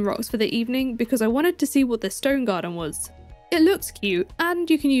smashed some rocks for the evening because I wanted to see what the stone garden was. It looks cute, and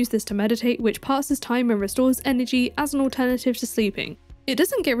you can use this to meditate, which passes time and restores energy as an alternative to sleeping. It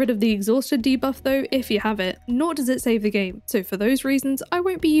doesn't get rid of the exhausted debuff though if you have it, nor does it save the game, so for those reasons I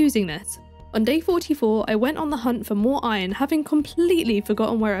won't be using this. On day 44, I went on the hunt for more iron, having completely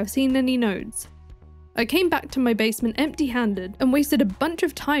forgotten where I've seen any nodes. I came back to my basement empty-handed and wasted a bunch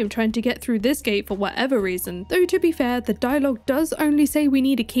of time trying to get through this gate for whatever reason, though to be fair, the dialogue does only say we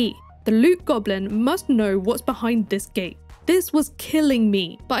need a key. The loot goblin must know what's behind this gate. This was killing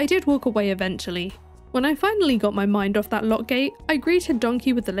me, but I did walk away eventually. When I finally got my mind off that lock gate, I greeted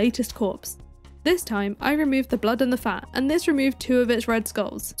Donkey with the latest corpse. This time, I removed the blood and the fat, and this removed 2 of its red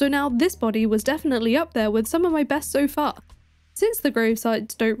skulls, so now this body was definitely up there with some of my best so far. Since the grave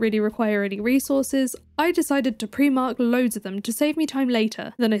sites don't really require any resources, I decided to pre-mark loads of them to save me time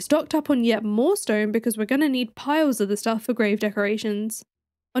later. Then I stocked up on yet more stone because we're gonna need piles of the stuff for grave decorations.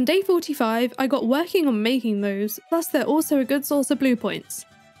 On day 45, I got working on making those, plus they're also a good source of blue points.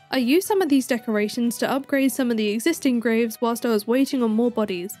 I used some of these decorations to upgrade some of the existing graves whilst I was waiting on more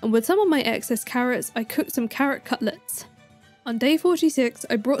bodies, and with some of my excess carrots, I cooked some carrot cutlets. On day 46,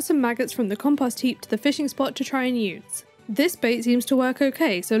 I brought some maggots from the compost heap to the fishing spot to try and use. This bait seems to work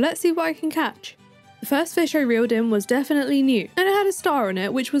okay, so let's see what I can catch. The first fish I reeled in was definitely new, and it had a star on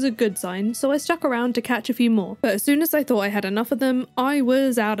it, which was a good sign, so I stuck around to catch a few more. But as soon as I thought I had enough of them, I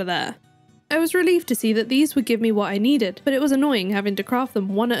was out of there. I was relieved to see that these would give me what I needed, but it was annoying having to craft them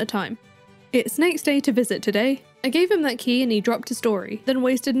one at a time. It's Snake's day to visit today. I gave him that key and he dropped a story, then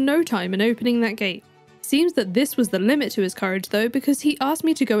wasted no time in opening that gate. Seems that this was the limit to his courage though, because he asked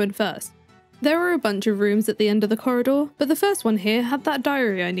me to go in first. There were a bunch of rooms at the end of the corridor, but the first one here had that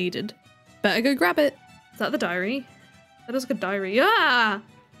diary I needed. Better go grab it. Is that the diary? That looks like a diary. Ah!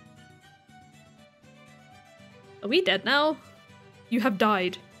 Are we dead now? You have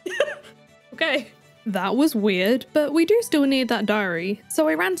died. Okay. That was weird, but we do still need that diary, so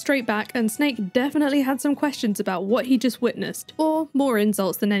I ran straight back and Snake definitely had some questions about what he just witnessed, or more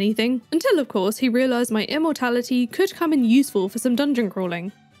insults than anything, until of course he realised my immortality could come in useful for some dungeon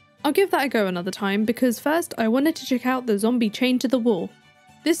crawling. I'll give that a go another time, because first I wanted to check out the zombie chained to the wall.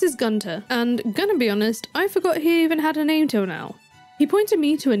 This is Gunter, and gonna be honest, I forgot he even had a name till now. He pointed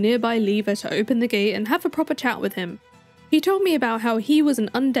me to a nearby lever to open the gate and have a proper chat with him. He told me about how he was an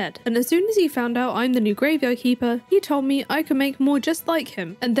undead, and as soon as he found out I'm the new graveyard keeper, he told me I could make more just like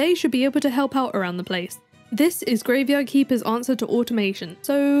him, and they should be able to help out around the place. This is Graveyard Keeper's answer to automation,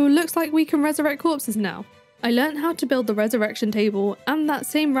 so looks like we can resurrect corpses now. I learned how to build the resurrection table, and that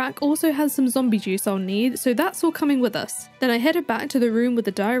same rack also has some zombie juice I'll need, so that's all coming with us. Then I headed back to the room with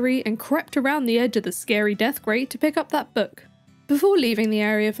the diary and crept around the edge of the scary death grate to pick up that book. Before leaving the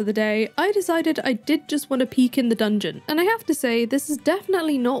area for the day, I decided I did just want to peek in the dungeon, and I have to say this is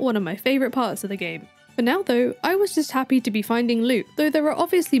definitely not one of my favourite parts of the game. For now though, I was just happy to be finding loot, though there are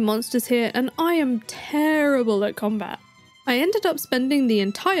obviously monsters here and I am terrible at combat. I ended up spending the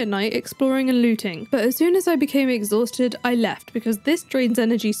entire night exploring and looting, but as soon as I became exhausted, I left because this drains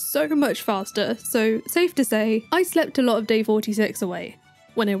energy so much faster, so safe to say, I slept a lot of day 46 away.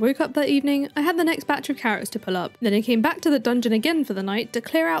 When I woke up that evening, I had the next batch of carrots to pull up, then I came back to the dungeon again for the night to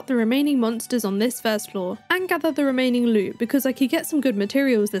clear out the remaining monsters on this first floor, and gather the remaining loot because I could get some good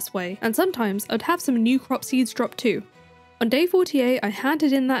materials this way, and sometimes I'd have some new crop seeds drop too. On day 48, I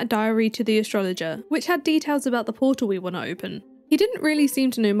handed in that diary to the astrologer, which had details about the portal we want to open. He didn't really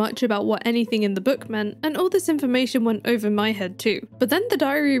seem to know much about what anything in the book meant, and all this information went over my head too. But then the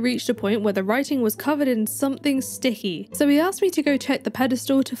diary reached a point where the writing was covered in something sticky, so he asked me to go check the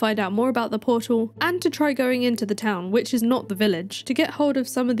pedestal to find out more about the portal, and to try going into the town, which is not the village, to get hold of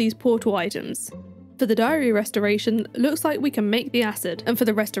some of these portal items. For the diary restoration, looks like we can make the acid, and for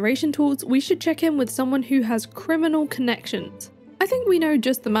the restoration tools, we should check in with someone who has criminal connections. I think we know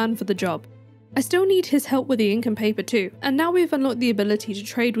just the man for the job. I still need his help with the ink and paper too, and now we've unlocked the ability to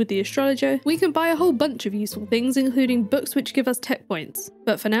trade with the astrologer, we can buy a whole bunch of useful things, including books which give us tech points.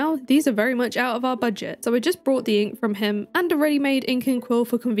 But for now, these are very much out of our budget, so I just brought the ink from him and a ready-made ink and quill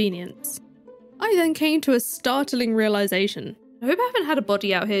for convenience. I then came to a startling realization. I hope I haven't had a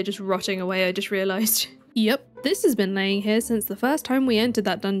body out here just rotting away, I just realized. Yep, this has been laying here since the first time we entered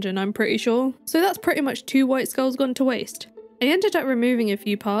that dungeon, I'm pretty sure. So that's pretty much 2 white skulls gone to waste. I ended up removing a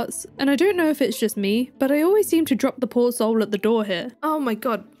few parts, and I don't know if it's just me, but I always seem to drop the poor soul at the door here. Oh my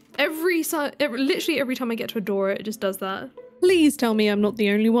god, literally every time I get to a door it just does that. Please tell me I'm not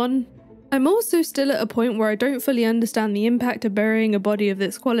the only one. I'm also still at a point where I don't fully understand the impact of burying a body of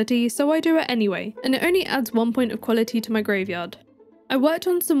this quality, so I do it anyway, and it only adds 1 point of quality to my graveyard. I worked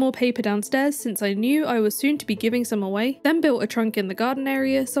on some more paper downstairs since I knew I was soon to be giving some away, then built a trunk in the garden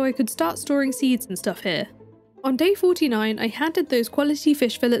area so I could start storing seeds and stuff here. On day 49, I handed those quality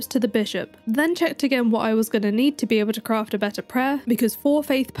fish fillets to the bishop, then checked again what I was going to need to be able to craft a better prayer, because 4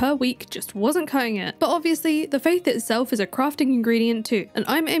 faith per week just wasn't cutting it. But obviously, the faith itself is a crafting ingredient too, and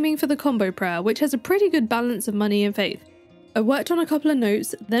I'm aiming for the combo prayer, which has a pretty good balance of money and faith. I worked on a couple of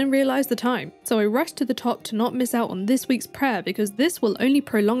notes, then realised the time, so I rushed to the top to not miss out on this week's prayer because this will only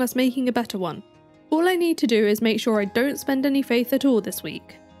prolong us making a better one. All I need to do is make sure I don't spend any faith at all this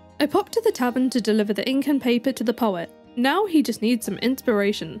week. I popped to the tavern to deliver the ink and paper to the poet. Now he just needs some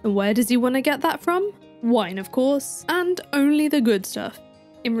inspiration, and where does he want to get that from? Wine, of course, and only the good stuff.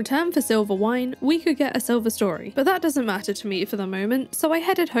 In return for silver wine, we could get a silver story, but that doesn't matter to me for the moment, so I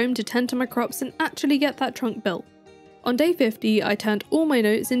headed home to tend to my crops and actually get that trunk built. On day 50, I turned all my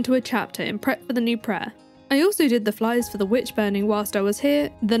notes into a chapter in prep for the new prayer. I also did the flyers for the witch burning whilst I was here,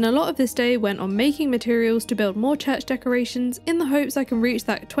 then a lot of this day went on making materials to build more church decorations in the hopes I can reach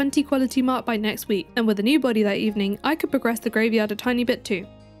that 20 quality mark by next week, and with a new body that evening, I could progress the graveyard a tiny bit too.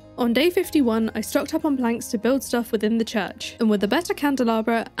 On day 51, I stocked up on planks to build stuff within the church, and with a better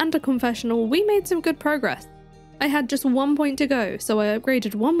candelabra and a confessional, we made some good progress. I had just 1 point to go, so I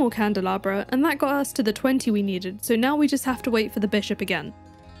upgraded one more candelabra, and that got us to the 20 we needed, so now we just have to wait for the bishop again.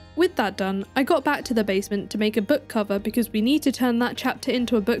 With that done, I got back to the basement to make a book cover because we need to turn that chapter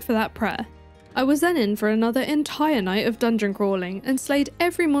into a book for that prayer. I was then in for another entire night of dungeon crawling and slayed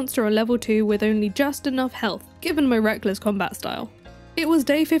every monster on level 2 with only just enough health, given my reckless combat style. It was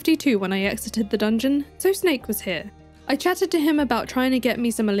day 52 when I exited the dungeon, so Snake was here. I chatted to him about trying to get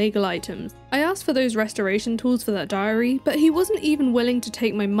me some illegal items. I asked for those restoration tools for that diary, but he wasn't even willing to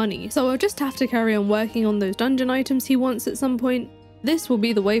take my money, so I'll just have to carry on working on those dungeon items he wants at some point. This will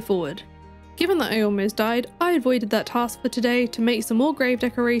be the way forward. Given that I almost died, I avoided that task for today to make some more grave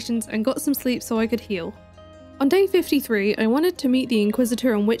decorations and got some sleep so I could heal. On day 53, I wanted to meet the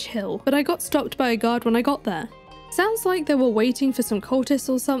Inquisitor on Witch Hill, but I got stopped by a guard when I got there. Sounds like they were waiting for some cultists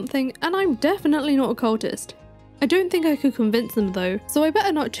or something, and I'm definitely not a cultist. I don't think I could convince them though, so I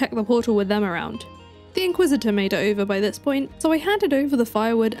better not check the portal with them around. The Inquisitor made it over by this point, so I handed over the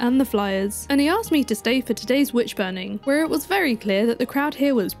firewood and the flyers, and he asked me to stay for today's witch burning, where it was very clear that the crowd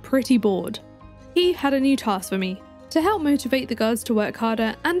here was pretty bored. He had a new task for me. To help motivate the guards to work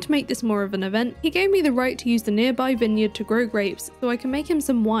harder and make this more of an event, he gave me the right to use the nearby vineyard to grow grapes so I can make him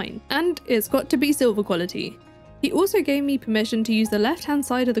some wine, and it's got to be silver quality. He also gave me permission to use the left-hand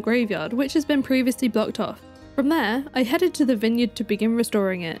side of the graveyard, which has been previously blocked off. From there, I headed to the vineyard to begin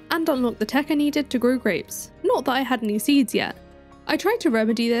restoring it, and unlock the tech I needed to grow grapes. Not that I had any seeds yet. I tried to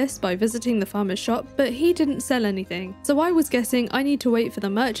remedy this by visiting the farmer's shop, but he didn't sell anything, so I was guessing I need to wait for the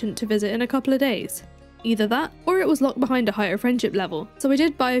merchant to visit in a couple of days. Either that, or it was locked behind a higher friendship level, so I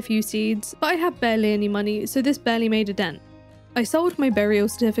did buy a few seeds, but I had barely any money, so this barely made a dent. I sold my burial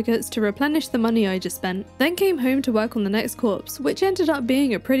certificates to replenish the money I just spent, then came home to work on the next corpse, which ended up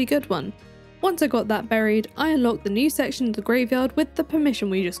being a pretty good one. Once I got that buried, I unlocked the new section of the graveyard with the permission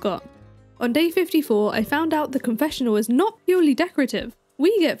we just got. On day 54, I found out the confessional is not purely decorative.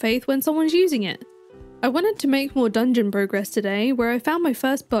 We get faith when someone's using it. I wanted to make more dungeon progress today, where I found my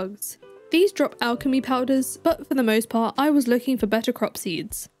first bugs. These drop alchemy powders, but for the most part, I was looking for better crop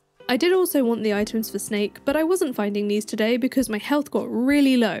seeds. I did also want the items for Snake, but I wasn't finding these today because my health got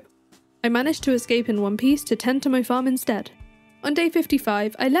really low. I managed to escape in one piece to tend to my farm instead. On day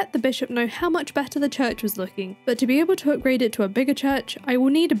 55, I let the bishop know how much better the church was looking, but to be able to upgrade it to a bigger church, I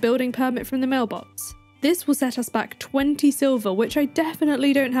will need a building permit from the mailbox. This will set us back 20 silver, which I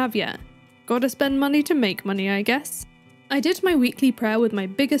definitely don't have yet. Gotta spend money to make money, I guess. I did my weekly prayer with my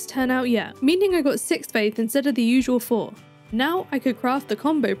biggest turnout yet, meaning I got 6 faith instead of the usual 4. Now I could craft the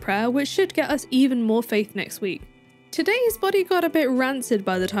combo prayer, which should get us even more faith next week. Today's body got a bit rancid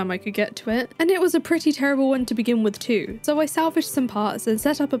by the time I could get to it, and it was a pretty terrible one to begin with too, so I salvaged some parts and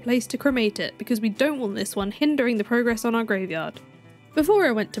set up a place to cremate it because we don't want this one hindering the progress on our graveyard. Before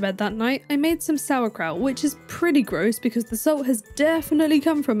I went to bed that night, I made some sauerkraut, which is pretty gross because the salt has definitely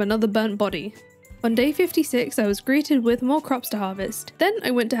come from another burnt body. On day 56, I was greeted with more crops to harvest. Then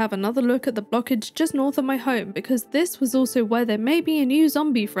I went to have another look at the blockage just north of my home because this was also where there may be a new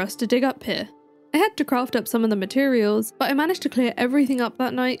zombie for us to dig up here. I had to craft up some of the materials, but I managed to clear everything up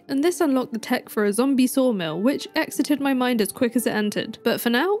that night, and this unlocked the tech for a zombie sawmill, which exited my mind as quick as it entered. But for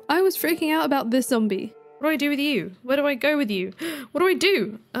now, I was freaking out about this zombie. What do I do with you? Where do I go with you? What do I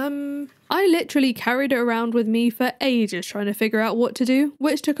do? I literally carried it around with me for ages trying to figure out what to do,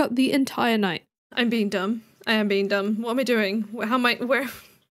 which took up the entire night. I'm being dumb. I am being dumb. What am I doing? How am I-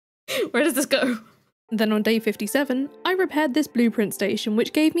 where does this go? Then on day 57, I repaired this blueprint station,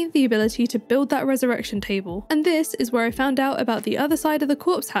 which gave me the ability to build that resurrection table, and this is where I found out about the other side of the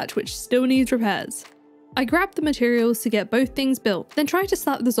corpse hatch which still needs repairs. I grabbed the materials to get both things built, then tried to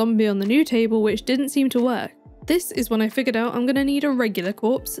slap the zombie on the new table which didn't seem to work. This is when I figured out I'm gonna need a regular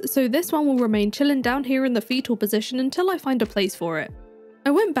corpse, so this one will remain chilling down here in the fetal position until I find a place for it. I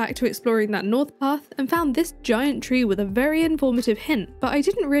went back to exploring that north path and found this giant tree with a very informative hint, but I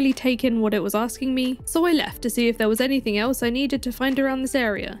didn't really take in what it was asking me, so I left to see if there was anything else I needed to find around this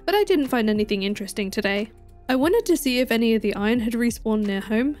area, but I didn't find anything interesting today. I wanted to see if any of the iron had respawned near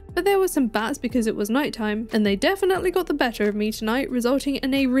home, but there were some bats because it was nighttime, and they definitely got the better of me tonight, resulting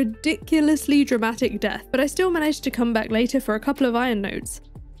in a ridiculously dramatic death, but I still managed to come back later for a couple of iron nodes.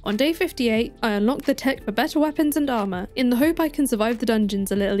 On day 58, I unlocked the tech for better weapons and armor, in the hope I can survive the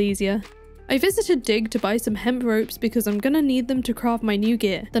dungeons a little easier. I visited Dig to buy some hemp ropes because I'm gonna need them to craft my new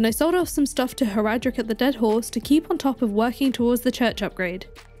gear. Then I sold off some stuff to Heradric at the Dead Horse to keep on top of working towards the church upgrade.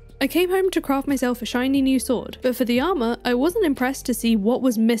 I came home to craft myself a shiny new sword, but for the armor, I wasn't impressed to see what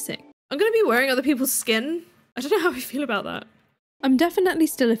was missing. I'm gonna be wearing other people's skin? I don't know how I feel about that. I'm definitely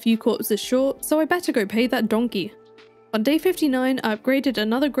still a few corpses short, so I better go pay that donkey. On day 59, I upgraded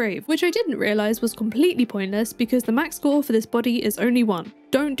another grave, which I didn't realise was completely pointless because the max score for this body is only 1.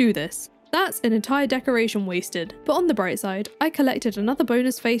 Don't do this. That's an entire decoration wasted, but on the bright side, I collected another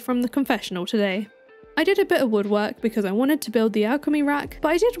bonus faith from the confessional today. I did a bit of woodwork because I wanted to build the alchemy rack, but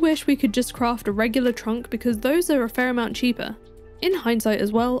I did wish we could just craft a regular trunk because those are a fair amount cheaper. In hindsight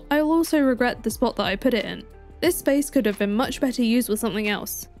as well, I'll also regret the spot that I put it in. This space could have been much better used with something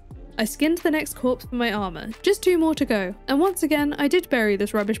else. I skinned the next corpse for my armor, just 2 more to go, and once again I did bury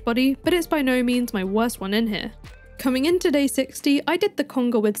this rubbish body, but it's by no means my worst one in here. Coming into day 60, I did the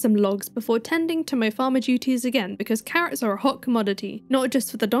conga with some logs before tending to my farmer duties again because carrots are a hot commodity, not just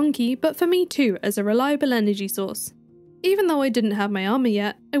for the donkey, but for me too as a reliable energy source. Even though I didn't have my armor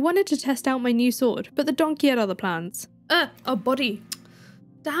yet, I wanted to test out my new sword, but the donkey had other plans. A body.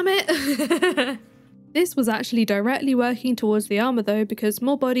 Damn it! This was actually directly working towards the armor though because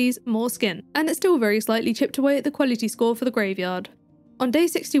more bodies, more skin, and it still very slightly chipped away at the quality score for the graveyard. On day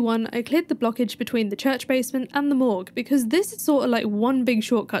 61, I cleared the blockage between the church basement and the morgue because this is sort of like one big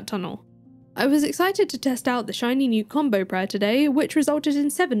shortcut tunnel. I was excited to test out the shiny new combo prayer today, which resulted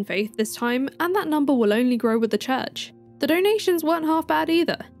in 7 faith this time, and that number will only grow with the church. The donations weren't half bad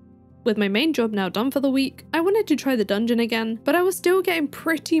either. With my main job now done for the week, I wanted to try the dungeon again, but I was still getting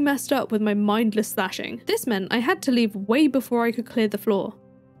pretty messed up with my mindless slashing. This meant I had to leave way before I could clear the floor.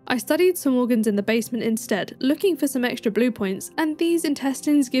 I studied some organs in the basement instead, looking for some extra blue points, and these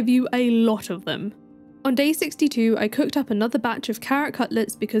intestines give you a lot of them. On day 62, I cooked up another batch of carrot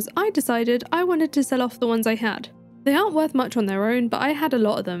cutlets because I decided I wanted to sell off the ones I had. They aren't worth much on their own, but I had a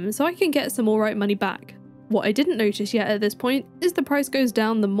lot of them, so I can get some alright money back. What I didn't notice yet at this point is the price goes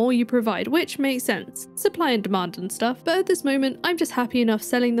down the more you provide, which makes sense. Supply and demand and stuff, but at this moment I'm just happy enough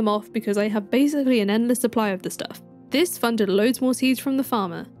selling them off because I have basically an endless supply of the stuff. This funded loads more seeds from the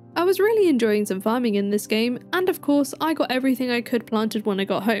farmer. I was really enjoying some farming in this game, and of course I got everything I could planted when I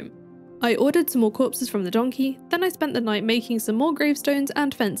got home. I ordered some more corpses from the donkey, then I spent the night making some more gravestones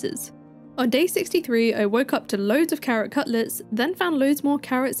and fences. On day 63 I woke up to loads of carrot cutlets, then found loads more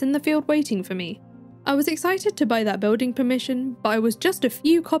carrots in the field waiting for me. I was excited to buy that building permission, but I was just a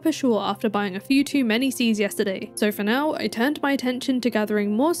few copper short after buying a few too many seeds yesterday, so for now I turned my attention to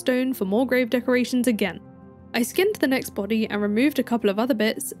gathering more stone for more grave decorations again. I skinned the next body and removed a couple of other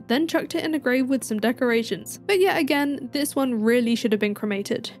bits, then chucked it in a grave with some decorations, but yet again, this one really should have been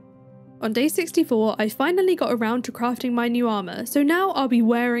cremated. On day 64, I finally got around to crafting my new armor, so now I'll be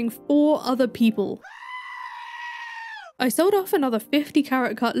wearing 4 other people. I sold off another 50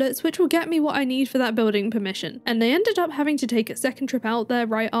 carrot cutlets, which will get me what I need for that building permission, and I ended up having to take a second trip out there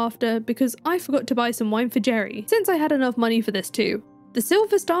right after because I forgot to buy some wine for Jerry, since I had enough money for this too. The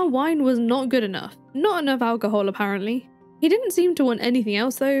Silver Star wine was not good enough. Not enough alcohol apparently. He didn't seem to want anything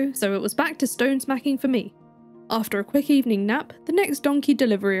else though, so it was back to stone smacking for me. After a quick evening nap, the next donkey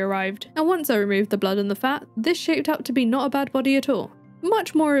delivery arrived, and once I removed the blood and the fat, this shaped up to be not a bad body at all.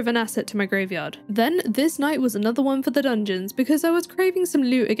 Much more of an asset to my graveyard. Then this night was another one for the dungeons because I was craving some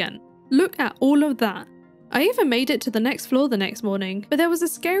loot again. Look at all of that. I even made it to the next floor the next morning, but there was a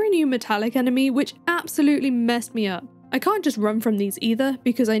scary new metallic enemy which absolutely messed me up. I can't just run from these either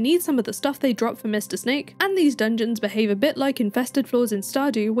because I need some of the stuff they drop for Mr. Snake, and these dungeons behave a bit like infested floors in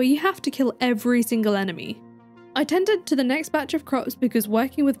Stardew where you have to kill every single enemy. I tended to the next batch of crops because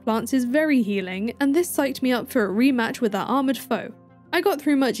working with plants is very healing, and this psyched me up for a rematch with that armoured foe. I got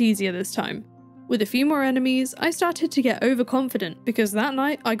through much easier this time. With a few more enemies, I started to get overconfident because that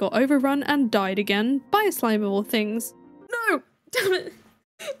night I got overrun and died again by a slime of all things. No! Damn it!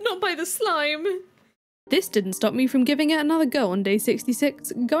 Not by the slime! This didn't stop me from giving it another go on day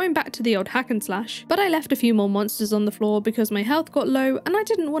 66, going back to the old hack and slash, but I left a few more monsters on the floor because my health got low and I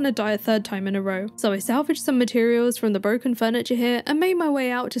didn't want to die a 3rd time in a row, so I salvaged some materials from the broken furniture here and made my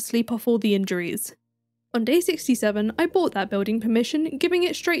way out to sleep off all the injuries. On day 67, I bought that building permission, giving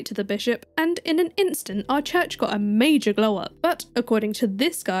it straight to the bishop, and in an instant our church got a major glow up. But according to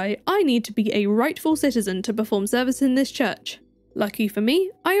this guy, I need to be a rightful citizen to perform service in this church. Lucky for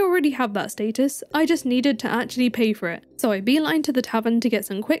me, I already have that status, I just needed to actually pay for it. So I beelined to the tavern to get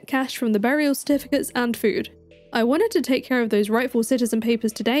some quick cash from the burial certificates and food. I wanted to take care of those rightful citizen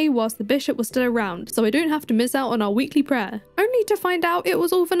papers today whilst the bishop was still around, so I don't have to miss out on our weekly prayer, only to find out it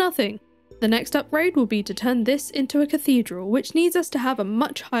was all for nothing. The next upgrade will be to turn this into a cathedral, which needs us to have a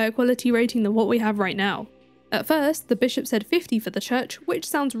much higher quality rating than what we have right now. At first, the bishop said 50 for the church, which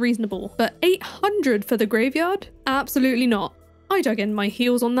sounds reasonable, but 800 for the graveyard? Absolutely not. I dug in my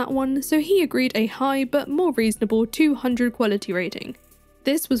heels on that one, so he agreed a high but more reasonable 200 quality rating.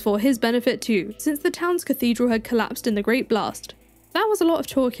 This was for his benefit too, since the town's cathedral had collapsed in the Great Blast. That was a lot of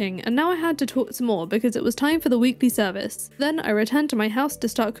talking, and now I had to talk some more because it was time for the weekly service. Then I returned to my house to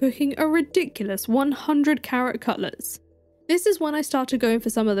start cooking a ridiculous 100 carat cutlets. This is when I started going for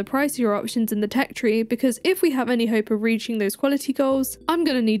some of the pricier options in the tech tree, because if we have any hope of reaching those quality goals, I'm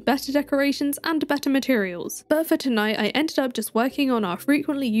gonna need better decorations and better materials. But for tonight, I ended up just working on our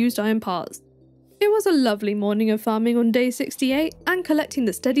frequently used iron parts. It was a lovely morning of farming on day 68 and collecting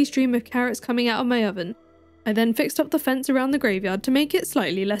the steady stream of carrots coming out of my oven. I then fixed up the fence around the graveyard to make it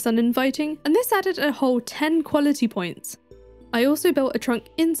slightly less uninviting, and this added a whole 10 quality points. I also built a trunk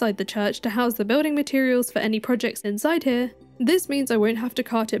inside the church to house the building materials for any projects inside here. This means I won't have to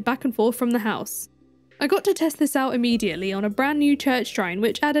cart it back and forth from the house. I got to test this out immediately on a brand new church shrine,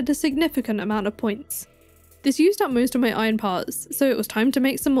 which added a significant amount of points. This used up most of my iron parts, so it was time to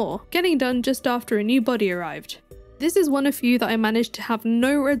make some more, getting done just after a new body arrived. This is one of few that I managed to have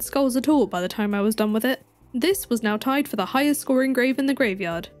no red skulls at all by the time I was done with it. This was now tied for the highest scoring grave in the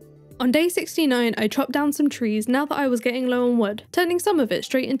graveyard. On day 69, I chopped down some trees now that I was getting low on wood, turning some of it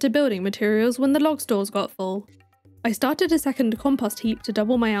straight into building materials when the log stores got full. I started a second compost heap to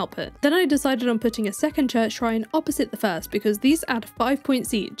double my output. Then I decided on putting a second church shrine opposite the first because these add 5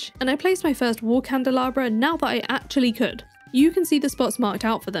 points each, and I placed my first wall candelabra now that I actually could. You can see the spots marked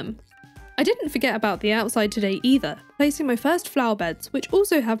out for them. I didn't forget about the outside today either, placing my first flower beds, which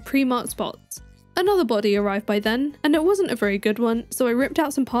also have pre-marked spots. Another body arrived by then, and it wasn't a very good one, so I ripped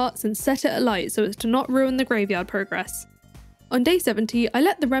out some parts and set it alight so as to not ruin the graveyard progress. On day 70, I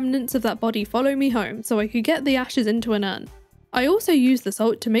let the remnants of that body follow me home so I could get the ashes into an urn. I also used the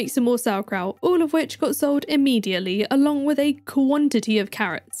salt to make some more sauerkraut, all of which got sold immediately along with a quantity of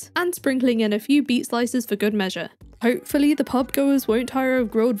carrots, and sprinkling in a few beet slices for good measure. Hopefully the pub goers won't tire of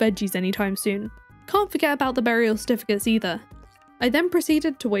grilled veggies anytime soon. Can't forget about the burial certificates either. I then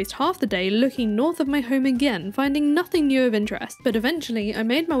proceeded to waste half the day looking north of my home again, finding nothing new of interest, but eventually I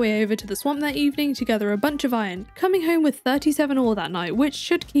made my way over to the swamp that evening to gather a bunch of iron, coming home with 37 ore that night, which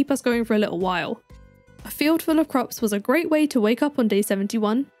should keep us going for a little while. A field full of crops was a great way to wake up on day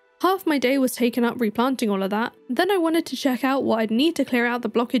 71. Half my day was taken up replanting all of that, then I wanted to check out what I'd need to clear out the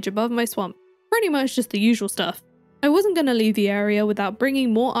blockage above my swamp. Pretty much just the usual stuff. I wasn't going to leave the area without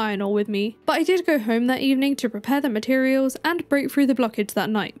bringing more iron ore with me, but I did go home that evening to prepare the materials and break through the blockage that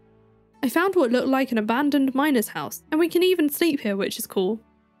night. I found what looked like an abandoned miner's house, and we can even sleep here, which is cool.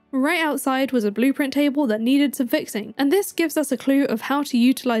 Right outside was a blueprint table that needed some fixing, and this gives us a clue of how to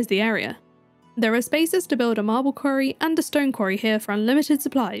utilise the area. There are spaces to build a marble quarry and a stone quarry here for unlimited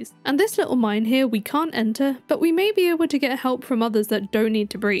supplies, and this little mine here we can't enter, but we may be able to get help from others that don't need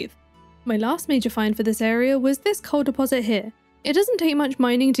to breathe. My last major find for this area was this coal deposit here. It doesn't take much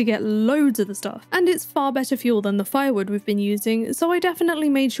mining to get loads of the stuff, and it's far better fuel than the firewood we've been using, so I definitely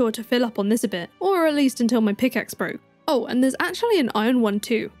made sure to fill up on this a bit, or at least until my pickaxe broke. Oh, and there's actually an iron one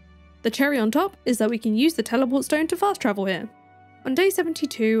too. The cherry on top is that we can use the teleport stone to fast travel here. On day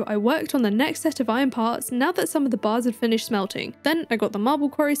 72, I worked on the next set of iron parts now that some of the bars had finished smelting. Then I got the marble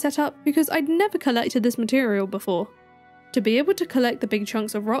quarry set up because I'd never collected this material before. To be able to collect the big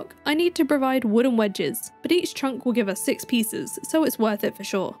chunks of rock, I need to provide wooden wedges, but each chunk will give us 6 pieces, so it's worth it for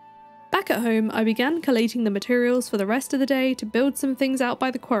sure. Back at home, I began collating the materials for the rest of the day to build some things out by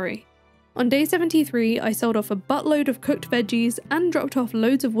the quarry. On day 73, I sold off a buttload of cooked veggies and dropped off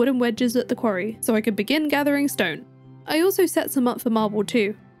loads of wooden wedges at the quarry, so I could begin gathering stone. I also set some up for marble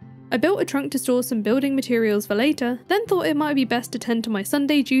too. I built a trunk to store some building materials for later, then thought it might be best to tend to my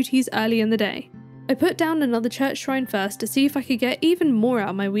Sunday duties early in the day. I put down another church shrine first to see if I could get even more out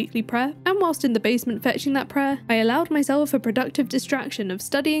of my weekly prayer, and whilst in the basement fetching that prayer, I allowed myself a productive distraction of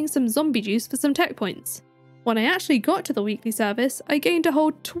studying some zombie juice for some tech points. When I actually got to the weekly service, I gained a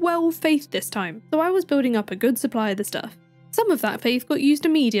whole 12 faith this time, so I was building up a good supply of the stuff. Some of that faith got used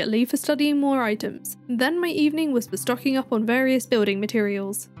immediately for studying more items, then my evening was for stocking up on various building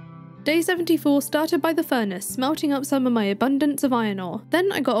materials. Day 74 started by the furnace, smelting up some of my abundance of iron ore.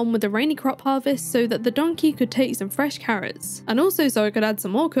 Then I got on with the rainy crop harvest so that the donkey could take some fresh carrots, and also so I could add some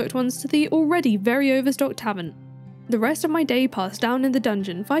more cooked ones to the already very overstocked tavern. The rest of my day passed down in the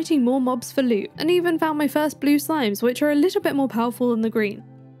dungeon, fighting more mobs for loot, and even found my first blue slimes, which are a little bit more powerful than the green.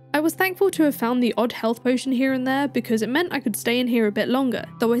 I was thankful to have found the odd health potion here and there because it meant I could stay in here a bit longer,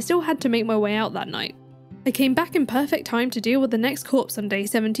 though I still had to make my way out that night. I came back in perfect time to deal with the next corpse on day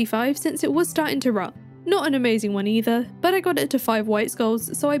 75 since it was starting to rot. Not an amazing one either, but I got it to 5 white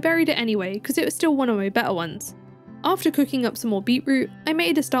skulls, so I buried it anyway because it was still one of my better ones. After cooking up some more beetroot, I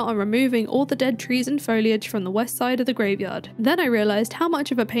made a start on removing all the dead trees and foliage from the west side of the graveyard. Then I realised how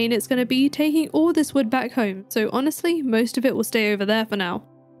much of a pain it's going to be taking all this wood back home, so honestly, most of it will stay over there for now.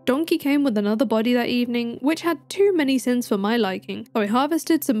 Donkey came with another body that evening, which had too many sins for my liking, so I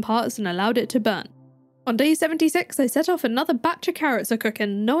harvested some parts and allowed it to burn. On day 76, I set off another batch of carrots are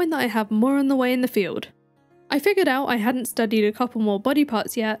cooking, knowing that I have more on the way in the field. I figured out I hadn't studied a couple more body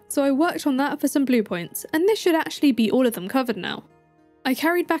parts yet, so I worked on that for some blue points, and this should actually be all of them covered now. I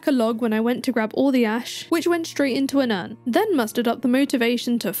carried back a log when I went to grab all the ash, which went straight into an urn, then mustered up the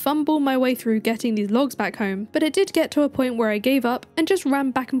motivation to fumble my way through getting these logs back home, but it did get to a point where I gave up and just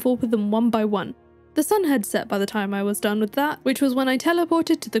ran back and forth with them one by one. The sun had set by the time I was done with that, which was when I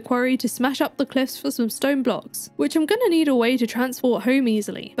teleported to the quarry to smash up the cliffs for some stone blocks, which I'm gonna need a way to transport home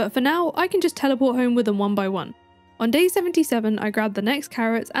easily, but for now I can just teleport home with them one by one. On day 77 I grabbed the next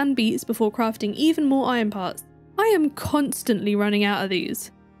carrots and beets before crafting even more iron parts. I am constantly running out of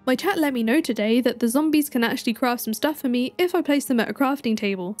these. My chat let me know today that the zombies can actually craft some stuff for me if I place them at a crafting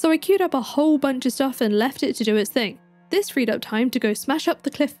table, so I queued up a whole bunch of stuff and left it to do its thing. This freed up time to go smash up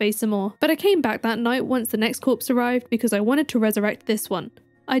the cliff face some more, but I came back that night once the next corpse arrived because I wanted to resurrect this one.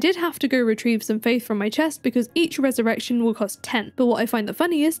 I did have to go retrieve some faith from my chest because each resurrection will cost 10, but what I find the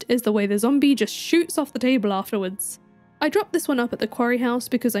funniest is the way the zombie just shoots off the table afterwards. I dropped this one up at the quarry house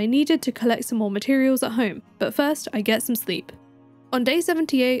because I needed to collect some more materials at home, but first I get some sleep. On day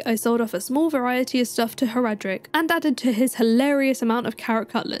 78 I sold off a small variety of stuff to Heradric and added to his hilarious amount of carrot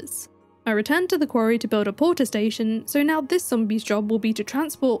cutlets. I returned to the quarry to build a porter station, so now this zombie's job will be to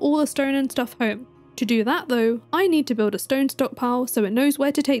transport all the stone and stuff home. To do that though, I need to build a stone stockpile so it knows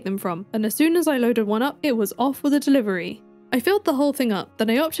where to take them from, and as soon as I loaded one up, it was off with a delivery. I filled the whole thing up, then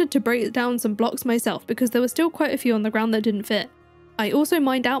I opted to break down some blocks myself because there were still quite a few on the ground that didn't fit. I also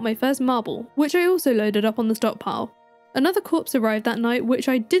mined out my first marble, which I also loaded up on the stockpile. Another corpse arrived that night, which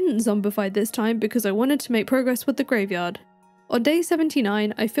I didn't zombify this time because I wanted to make progress with the graveyard. On day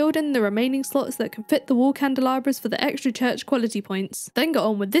 79, I filled in the remaining slots that can fit the wall candelabras for the extra church quality points, then got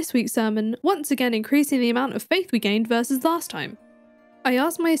on with this week's sermon, once again increasing the amount of faith we gained versus last time. I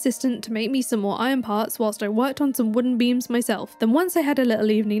asked my assistant to make me some more iron parts whilst I worked on some wooden beams myself, then once I had a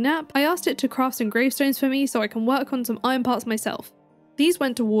little evening nap, I asked it to craft some gravestones for me so I can work on some iron parts myself. These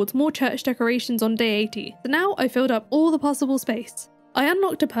went towards more church decorations on day 80, so now I filled up all the possible space. I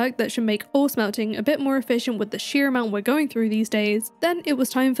unlocked a perk that should make ore smelting a bit more efficient with the sheer amount we're going through these days. Then it was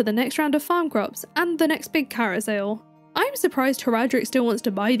time for the next round of farm crops and the next big carrot sale. I'm surprised Heradric still wants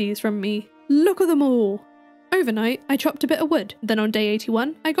to buy these from me. Look at them all! Overnight, I chopped a bit of wood. Then on day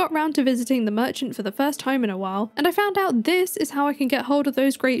 81, I got round to visiting the merchant for the first time in a while, and I found out this is how I can get hold of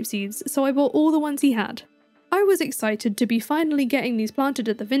those grape seeds, so I bought all the ones he had. I was excited to be finally getting these planted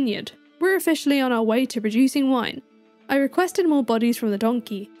at the vineyard. We're officially on our way to producing wine. I requested more bodies from the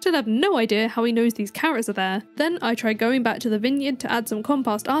donkey. Still have no idea how he knows these carrots are there. Then I tried going back to the vineyard to add some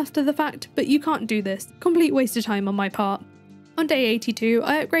compost after the fact, but you can't do this. Complete waste of time on my part. On day 82,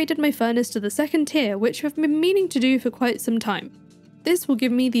 I upgraded my furnace to the second tier, which I've been meaning to do for quite some time. This will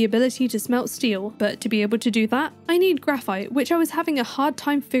give me the ability to smelt steel, but to be able to do that, I need graphite, which I was having a hard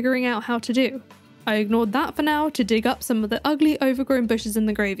time figuring out how to do. I ignored that for now to dig up some of the ugly overgrown bushes in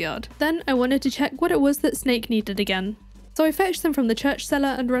the graveyard. Then I wanted to check what it was that Snake needed again. So I fetched them from the church cellar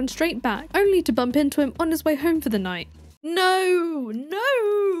and ran straight back, only to bump into him on his way home for the night. No!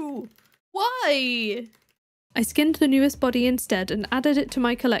 No! Why? I skinned the newest body instead and added it to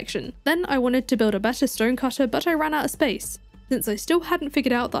my collection. Then I wanted to build a better stone cutter, but I ran out of space. Since I still hadn't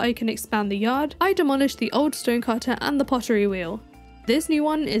figured out that I can expand the yard, I demolished the old stone cutter and the pottery wheel. This new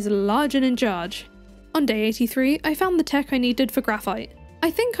one is large and in charge. On day 83, I found the tech I needed for graphite. I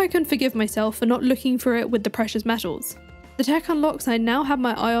think I can forgive myself for not looking for it with the precious metals. The tech unlocks I now had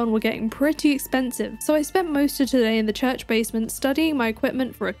my eye on were getting pretty expensive, so I spent most of today in the church basement studying my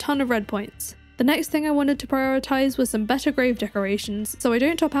equipment for a ton of red points. The next thing I wanted to prioritise was some better grave decorations, so I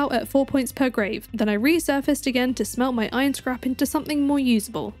don't top out at 4 points per grave. Then I resurfaced again to smelt my iron scrap into something more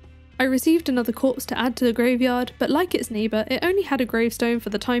usable. I received another corpse to add to the graveyard, but like its neighbour, it only had a gravestone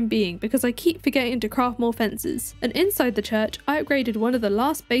for the time being because I keep forgetting to craft more fences. And inside the church, I upgraded one of the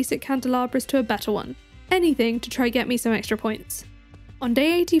last basic candelabras to a better one. Anything to try get me some extra points. On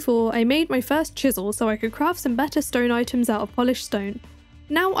day 84, I made my first chisel so I could craft some better stone items out of polished stone.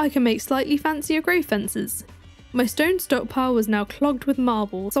 Now I can make slightly fancier grave fences. My stone stockpile was now clogged with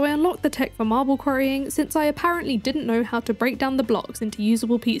marble, so I unlocked the tech for marble quarrying since I apparently didn't know how to break down the blocks into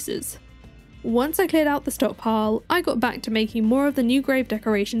usable pieces. Once I cleared out the stockpile, I got back to making more of the new grave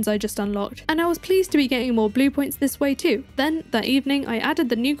decorations I just unlocked, and I was pleased to be getting more blue points this way too. Then, that evening, I added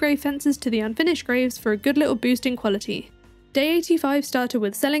the new grave fences to the unfinished graves for a good little boost in quality. Day 85 started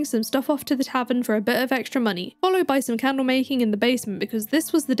with selling some stuff off to the tavern for a bit of extra money, followed by some candle making in the basement because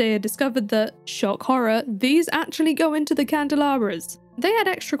this was the day I discovered that, shock horror, these actually go into the candelabras. They had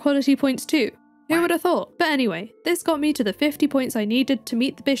extra quality points too. Who would have thought? But anyway, this got me to the 50 points I needed to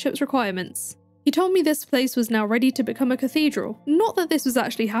meet the bishop's requirements. He told me this place was now ready to become a cathedral. Not that this was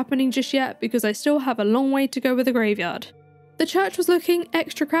actually happening just yet because I still have a long way to go with the graveyard. The church was looking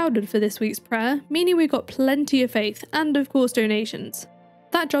extra crowded for this week's prayer, meaning we got plenty of faith and of course donations.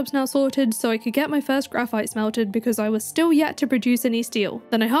 That job's now sorted so I could get my first graphite smelted because I was still yet to produce any steel.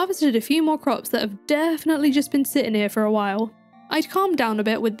 Then I harvested a few more crops that have definitely just been sitting here for a while. I'd calmed down a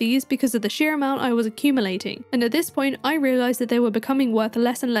bit with these because of the sheer amount I was accumulating, and at this point I realised that they were becoming worth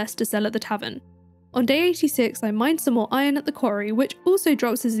less and less to sell at the tavern. On day 86 I mined some more iron at the quarry, which also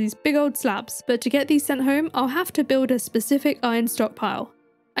drops as these big old slabs, but to get these sent home I'll have to build a specific iron stockpile.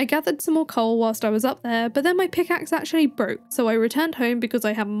 I gathered some more coal whilst I was up there, but then my pickaxe actually broke, so I returned home because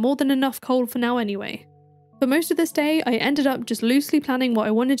I have more than enough coal for now anyway. For most of this day, I ended up just loosely planning what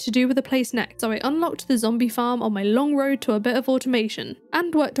I wanted to do with the place next, so I unlocked the zombie farm on my long road to a bit of automation,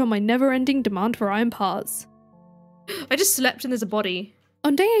 and worked on my never-ending demand for iron parts. I just slept and there's a body.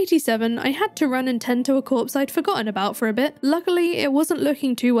 On day 87, I had to run and tend to a corpse I'd forgotten about for a bit. Luckily, it wasn't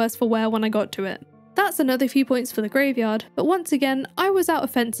looking too worse for wear when I got to it. That's another few points for the graveyard, but once again, I was out of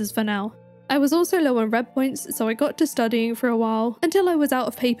fences for now. I was also low on red points, so I got to studying for a while, until I was out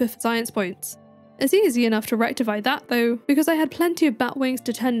of paper for science points. It's easy enough to rectify that though, because I had plenty of bat wings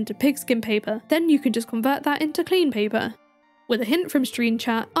to turn into pigskin paper, then you can just convert that into clean paper. With a hint from Stream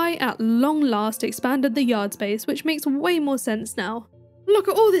Chat, I at long last expanded the yard space, which makes way more sense now. Look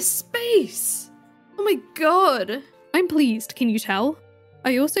at all this space! Oh my god! I'm pleased, can you tell?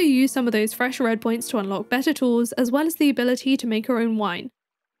 I also used some of those fresh red points to unlock better tools, as well as the ability to make our own wine.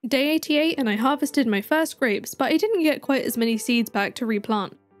 Day 88 and I harvested my first grapes, but I didn't get quite as many seeds back to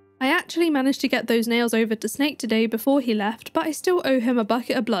replant. I actually managed to get those nails over to Snake today before he left, but I still owe him a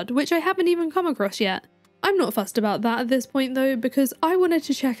bucket of blood, which I haven't even come across yet. I'm not fussed about that at this point though, because I wanted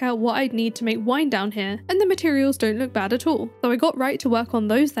to check out what I'd need to make wine down here, and the materials don't look bad at all. So I got right to work on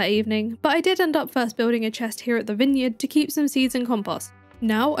those that evening, but I did end up first building a chest here at the vineyard to keep some seeds and compost.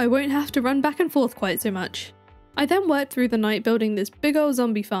 Now I won't have to run back and forth quite so much. I then worked through the night building this big old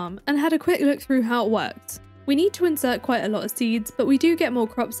zombie farm, and had a quick look through how it works. We need to insert quite a lot of seeds, but we do get more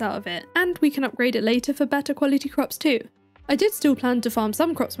crops out of it, and we can upgrade it later for better quality crops too. I did still plan to farm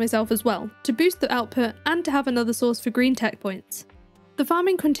some crops myself as well, to boost the output and to have another source for green tech points. The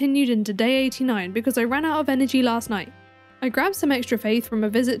farming continued into day 89 because I ran out of energy last night. I grabbed some extra faith from a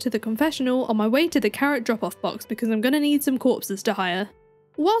visit to the confessional on my way to the carrot drop-off box because I'm gonna need some corpses to hire.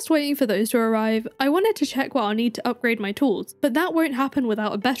 Whilst waiting for those to arrive, I wanted to check what I'll need to upgrade my tools, but that won't happen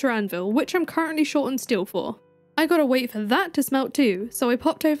without a better anvil, which I'm currently short on steel for. I gotta wait for that to smelt too, so I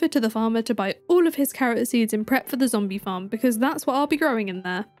popped over to the farmer to buy all of his carrot seeds in prep for the zombie farm because that's what I'll be growing in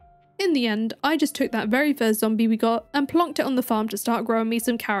there. In the end, I just took that very first zombie we got and plonked it on the farm to start growing me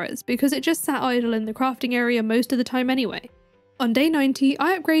some carrots because it just sat idle in the crafting area most of the time anyway. On day 90,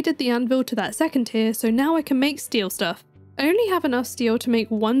 I upgraded the anvil to that second tier, so now I can make steel stuff. I only have enough steel to make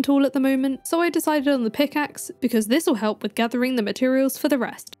one tool at the moment, so I decided on the pickaxe because this will help with gathering the materials for the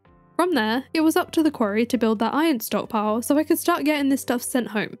rest. From there, it was up to the quarry to build that iron stockpile so I could start getting this stuff sent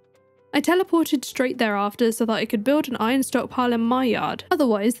home. I teleported straight thereafter so that I could build an iron stockpile in my yard,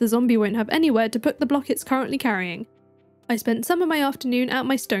 otherwise the zombie won't have anywhere to put the block it's currently carrying. I spent some of my afternoon at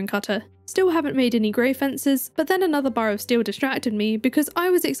my stonecutter. Still haven't made any grey fences, but then another bar of steel distracted me because I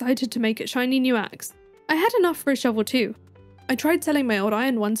was excited to make a shiny new axe. I had enough for a shovel too. I tried selling my old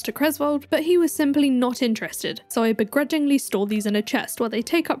iron ones to Creswold, but he was simply not interested, so I begrudgingly stored these in a chest while they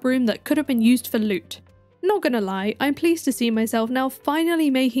take up room that could have been used for loot. Not gonna lie, I'm pleased to see myself now finally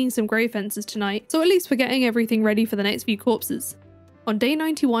making some grey fences tonight, so at least we're getting everything ready for the next few corpses. On day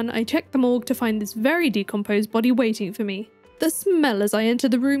 91, I checked the morgue to find this very decomposed body waiting for me. The smell as I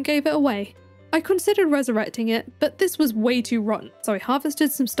entered the room gave it away. I considered resurrecting it, but this was way too rotten, so I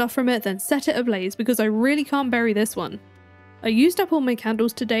harvested some stuff from it then set it ablaze because I really can't bury this one. I used up all my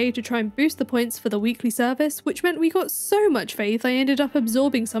candles today to try and boost the points for the weekly service, which meant we got so much faith I ended up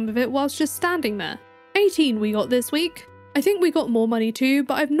absorbing some of it whilst just standing there. 18 we got this week. I think we got more money too,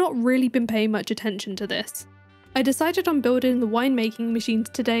 but I've not really been paying much attention to this. I decided on building the winemaking machines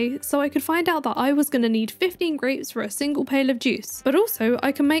today so I could find out that I was going to need 15 grapes for a single pail of juice, but also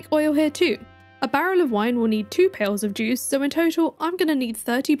I can make oil here too. A barrel of wine will need 2 pails of juice, so in total I'm gonna need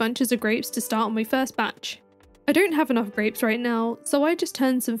 30 bunches of grapes to start on my first batch. I don't have enough grapes right now, so I just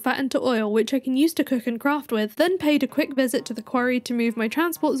turned some fat into oil which I can use to cook and craft with, then paid a quick visit to the quarry to move my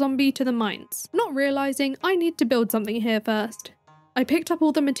transport zombie to the mines, not realising I need to build something here first. I picked up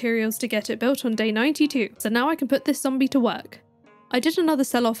all the materials to get it built on day 92, so now I can put this zombie to work. I did another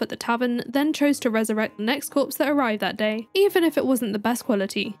sell-off at the tavern, then chose to resurrect the next corpse that arrived that day, even if it wasn't the best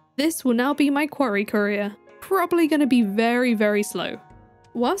quality. This will now be my quarry courier. Probably gonna be very slow.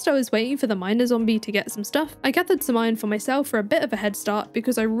 Whilst I was waiting for the miner zombie to get some stuff, I gathered some iron for myself for a bit of a head start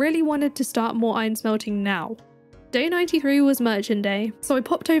because I really wanted to start more iron smelting now. Day 93 was merchant day, so I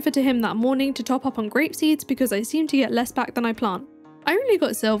popped over to him that morning to top up on grape seeds because I seem to get less back than I plant. I only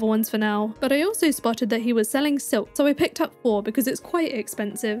got silver ones for now, but I also spotted that he was selling silk, so I picked up 4 because it's quite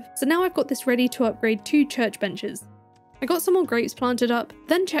expensive. So now I've got this ready to upgrade 2 church benches. I got some more grapes planted up,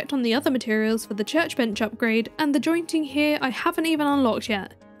 then checked on the other materials for the church bench upgrade, and the jointing here I haven't even unlocked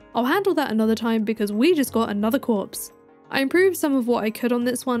yet. I'll handle that another time because we just got another corpse. I improved some of what I could on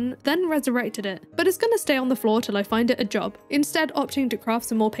this one, then resurrected it, but it's gonna stay on the floor till I find it a job, instead opting to craft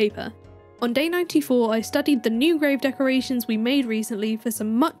some more paper. On day 94 I studied the new grave decorations we made recently for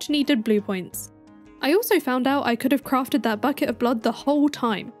some much needed blue points. I also found out I could have crafted that bucket of blood the whole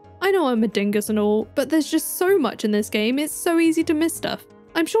time. I know I'm a dingus and all, but there's just so much in this game, it's so easy to miss stuff.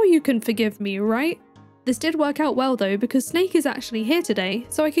 I'm sure you can forgive me, right? This did work out well though, because Snake is actually here today,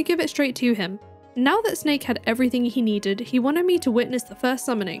 so I could give it straight to him. Now that Snake had everything he needed, he wanted me to witness the first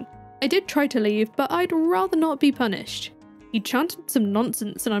summoning. I did try to leave, but I'd rather not be punished. He chanted some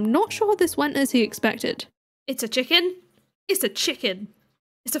nonsense, and I'm not sure this went as he expected. It's a chicken? It's a chicken.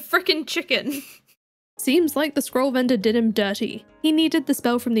 It's a frickin' chicken. Seems like the scroll vendor did him dirty. He needed the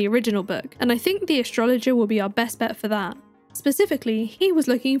spell from the original book, and I think the astrologer will be our best bet for that. Specifically, he was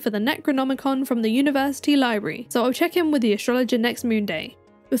looking for the Necronomicon from the university library, so I'll check in with the astrologer next moon day.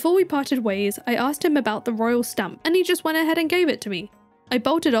 Before we parted ways, I asked him about the royal stamp, and he just went ahead and gave it to me. I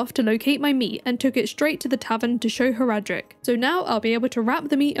bolted off to locate my meat and took it straight to the tavern to show Heradric, so now I'll be able to wrap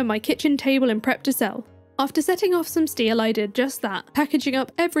the meat on my kitchen table and prep to sell. After setting off some steel, I did just that, packaging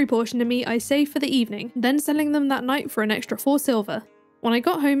up every portion of meat I saved for the evening, then selling them that night for an extra 4 silver. When I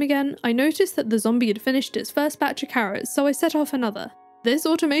got home again, I noticed that the zombie had finished its first batch of carrots, so I set off another. This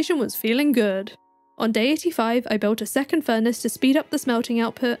automation was feeling good. On day 85, I built a second furnace to speed up the smelting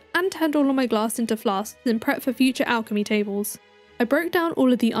output and turned all of my glass into flasks and prep for future alchemy tables. I broke down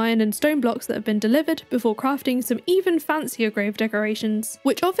all of the iron and stone blocks that have been delivered before crafting some even fancier grave decorations,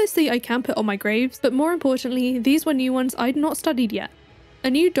 which obviously I can put on my graves, but more importantly, these were new ones I'd not studied yet.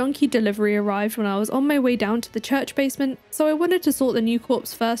 A new donkey delivery arrived when I was on my way down to the church basement, so I wanted to sort the new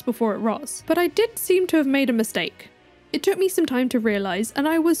corpse first before it rots, but I did seem to have made a mistake. It took me some time to realise, and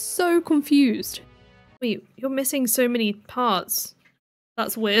I was so confused. Wait, you're missing so many parts.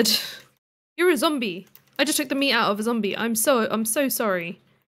 That's weird. You're a zombie. I just took the meat out of a zombie. I'm so sorry.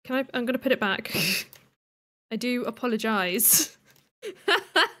 I'm gonna put it back. I do apologise.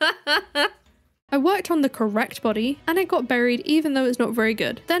 I worked on the correct body, and it got buried even though it's not very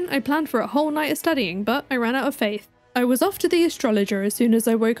good. Then I planned for a whole night of studying, but I ran out of faith. I was off to the astrologer as soon as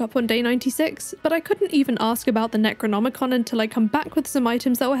I woke up on day 96, but I couldn't even ask about the Necronomicon until I come back with some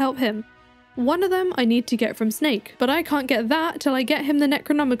items that will help him. One of them I need to get from Snake, but I can't get that till I get him the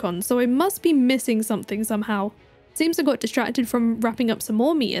Necronomicon, so I must be missing something somehow. Seems I got distracted from wrapping up some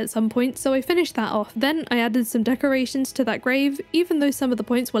more meat at some point, so I finished that off. Then I added some decorations to that grave, even though some of the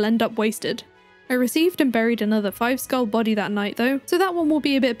points will end up wasted. I received and buried another 5-skull body that night though, so that one will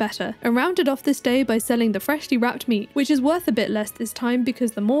be a bit better, and rounded off this day by selling the freshly wrapped meat, which is worth a bit less this time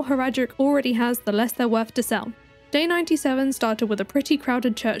because the more Heradric already has, the less they're worth to sell. Day 97 started with a pretty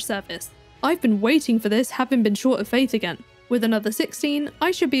crowded church service. I've been waiting for this, having been short of faith again. With another 16,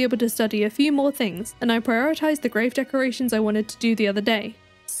 I should be able to study a few more things, and I prioritised the grave decorations I wanted to do the other day.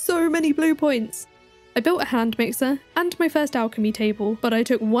 So many blue points! I built a hand mixer and my first alchemy table, but I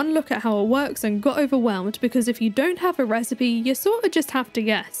took one look at how it works and got overwhelmed because if you don't have a recipe, you sort of just have to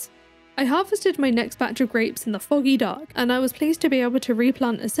guess. I harvested my next batch of grapes in the foggy dark, and I was pleased to be able to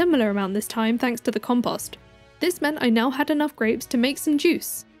replant a similar amount this time thanks to the compost. This meant I now had enough grapes to make some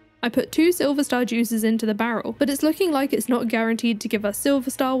juice. I put 2 Silver Star juices into the barrel, but it's looking like it's not guaranteed to give us Silver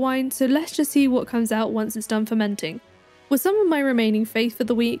Star wine, so let's just see what comes out once it's done fermenting. With some of my remaining faith for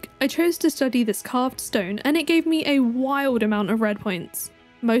the week, I chose to study this carved stone, and it gave me a wild amount of red points.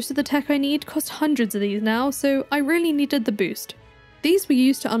 Most of the tech I need cost hundreds of these now, so I really needed the boost. These were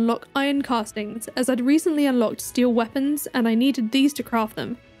used to unlock iron castings, as I'd recently unlocked steel weapons and I needed these to craft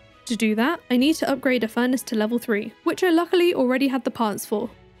them. To do that, I need to upgrade a furnace to level 3, which I luckily already had the parts for.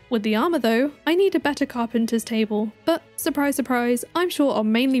 With the armor though, I need a better carpenter's table, but surprise surprise, I'm short on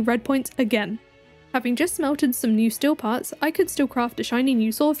mainly red points again. Having just smelted some new steel parts, I could still craft a shiny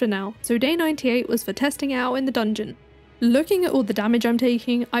new sword for now, so day 98 was for testing it out in the dungeon. Looking at all the damage I'm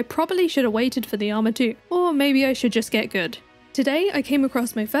taking, I probably should have waited for the armor too, or maybe I should just get good. Today I came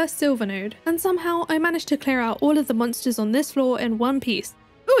across my first silver node, and somehow I managed to clear out all of the monsters on this floor in one piece.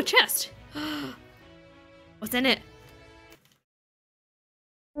 Ooh, a chest! What's in it?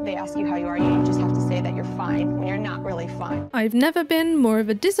 They ask you how you are, you just have to say that you're fine when you're not really fine. I've never been more of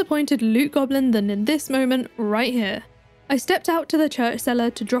a disappointed loot goblin than in this moment right here. I stepped out to the church cellar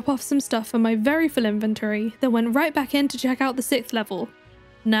to drop off some stuff from my very full inventory, then went right back in to check out the 6th level.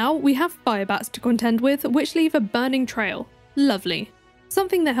 Now we have fire bats to contend with, which leave a burning trail. Lovely.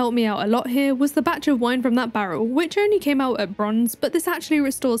 Something that helped me out a lot here was the batch of wine from that barrel, which only came out at bronze, but this actually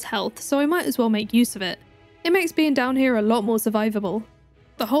restores health, so I might as well make use of it. It makes being down here a lot more survivable.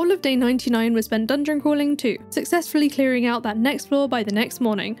 The whole of day 99 was spent dungeon crawling too, successfully clearing out that next floor by the next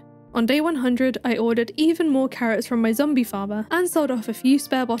morning. On day 100, I ordered even more carrots from my zombie farmer and sold off a few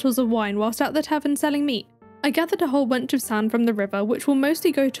spare bottles of wine whilst at the tavern selling meat. I gathered a whole bunch of sand from the river, which will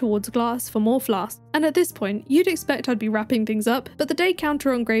mostly go towards glass for more flasks, and at this point, you'd expect I'd be wrapping things up, but the day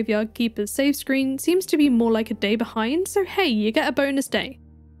counter on Graveyard Keeper's save screen seems to be more like a day behind, so hey, you get a bonus day.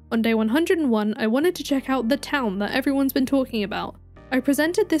 On day 101, I wanted to check out the town that everyone's been talking about. I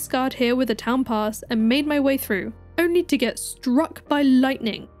presented this guard here with a town pass and made my way through, only to get struck by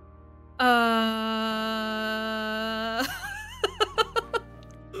lightning.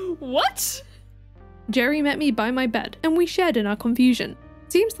 What? Jerry met me by my bed, and we shared in our confusion.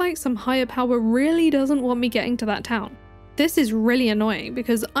 Seems like some higher power really doesn't want me getting to that town. This is really annoying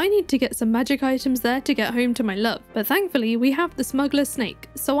because I need to get some magic items there to get home to my love, but thankfully we have the smuggler Snake,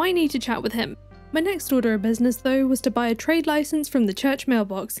 so I need to chat with him. My next order of business though was to buy a trade license from the church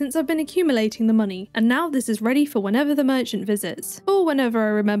mailbox since I've been accumulating the money, and now this is ready for whenever the merchant visits, or whenever I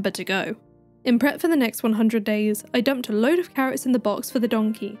remember to go. In prep for the next 100 days, I dumped a load of carrots in the box for the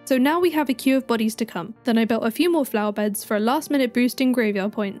donkey, so now we have a queue of bodies to come. Then I built a few more flower beds for a last minute boost in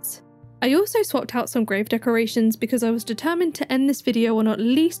graveyard points. I also swapped out some grave decorations because I was determined to end this video on at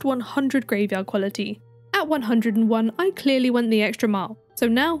least 100 graveyard quality. At 101, I clearly went the extra mile, so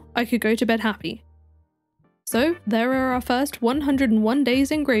now I could go to bed happy. So there are our first 101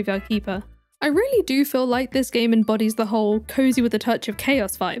 days in Graveyard Keeper. I really do feel like this game embodies the whole cozy with a touch of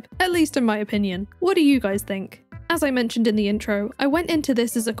chaos vibe, at least in my opinion. What do you guys think? As I mentioned in the intro, I went into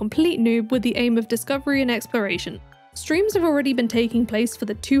this as a complete noob with the aim of discovery and exploration. Streams have already been taking place for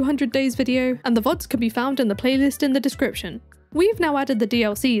the 200 days video, and the VODs can be found in the playlist in the description. We've now added the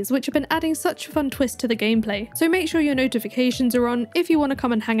DLCs, which have been adding such a fun twist to the gameplay, so make sure your notifications are on if you want to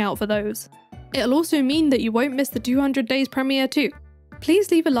come and hang out for those. It'll also mean that you won't miss the 200 days premiere too.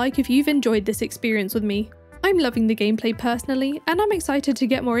 Please leave a like if you've enjoyed this experience with me. I'm loving the gameplay personally, and I'm excited to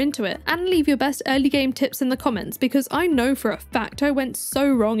get more into it, and leave your best early game tips in the comments because I know for a fact I went so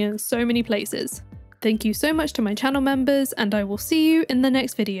wrong in so many places. Thank you so much to my channel members, and I will see you in the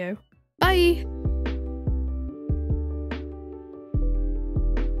next video. Bye!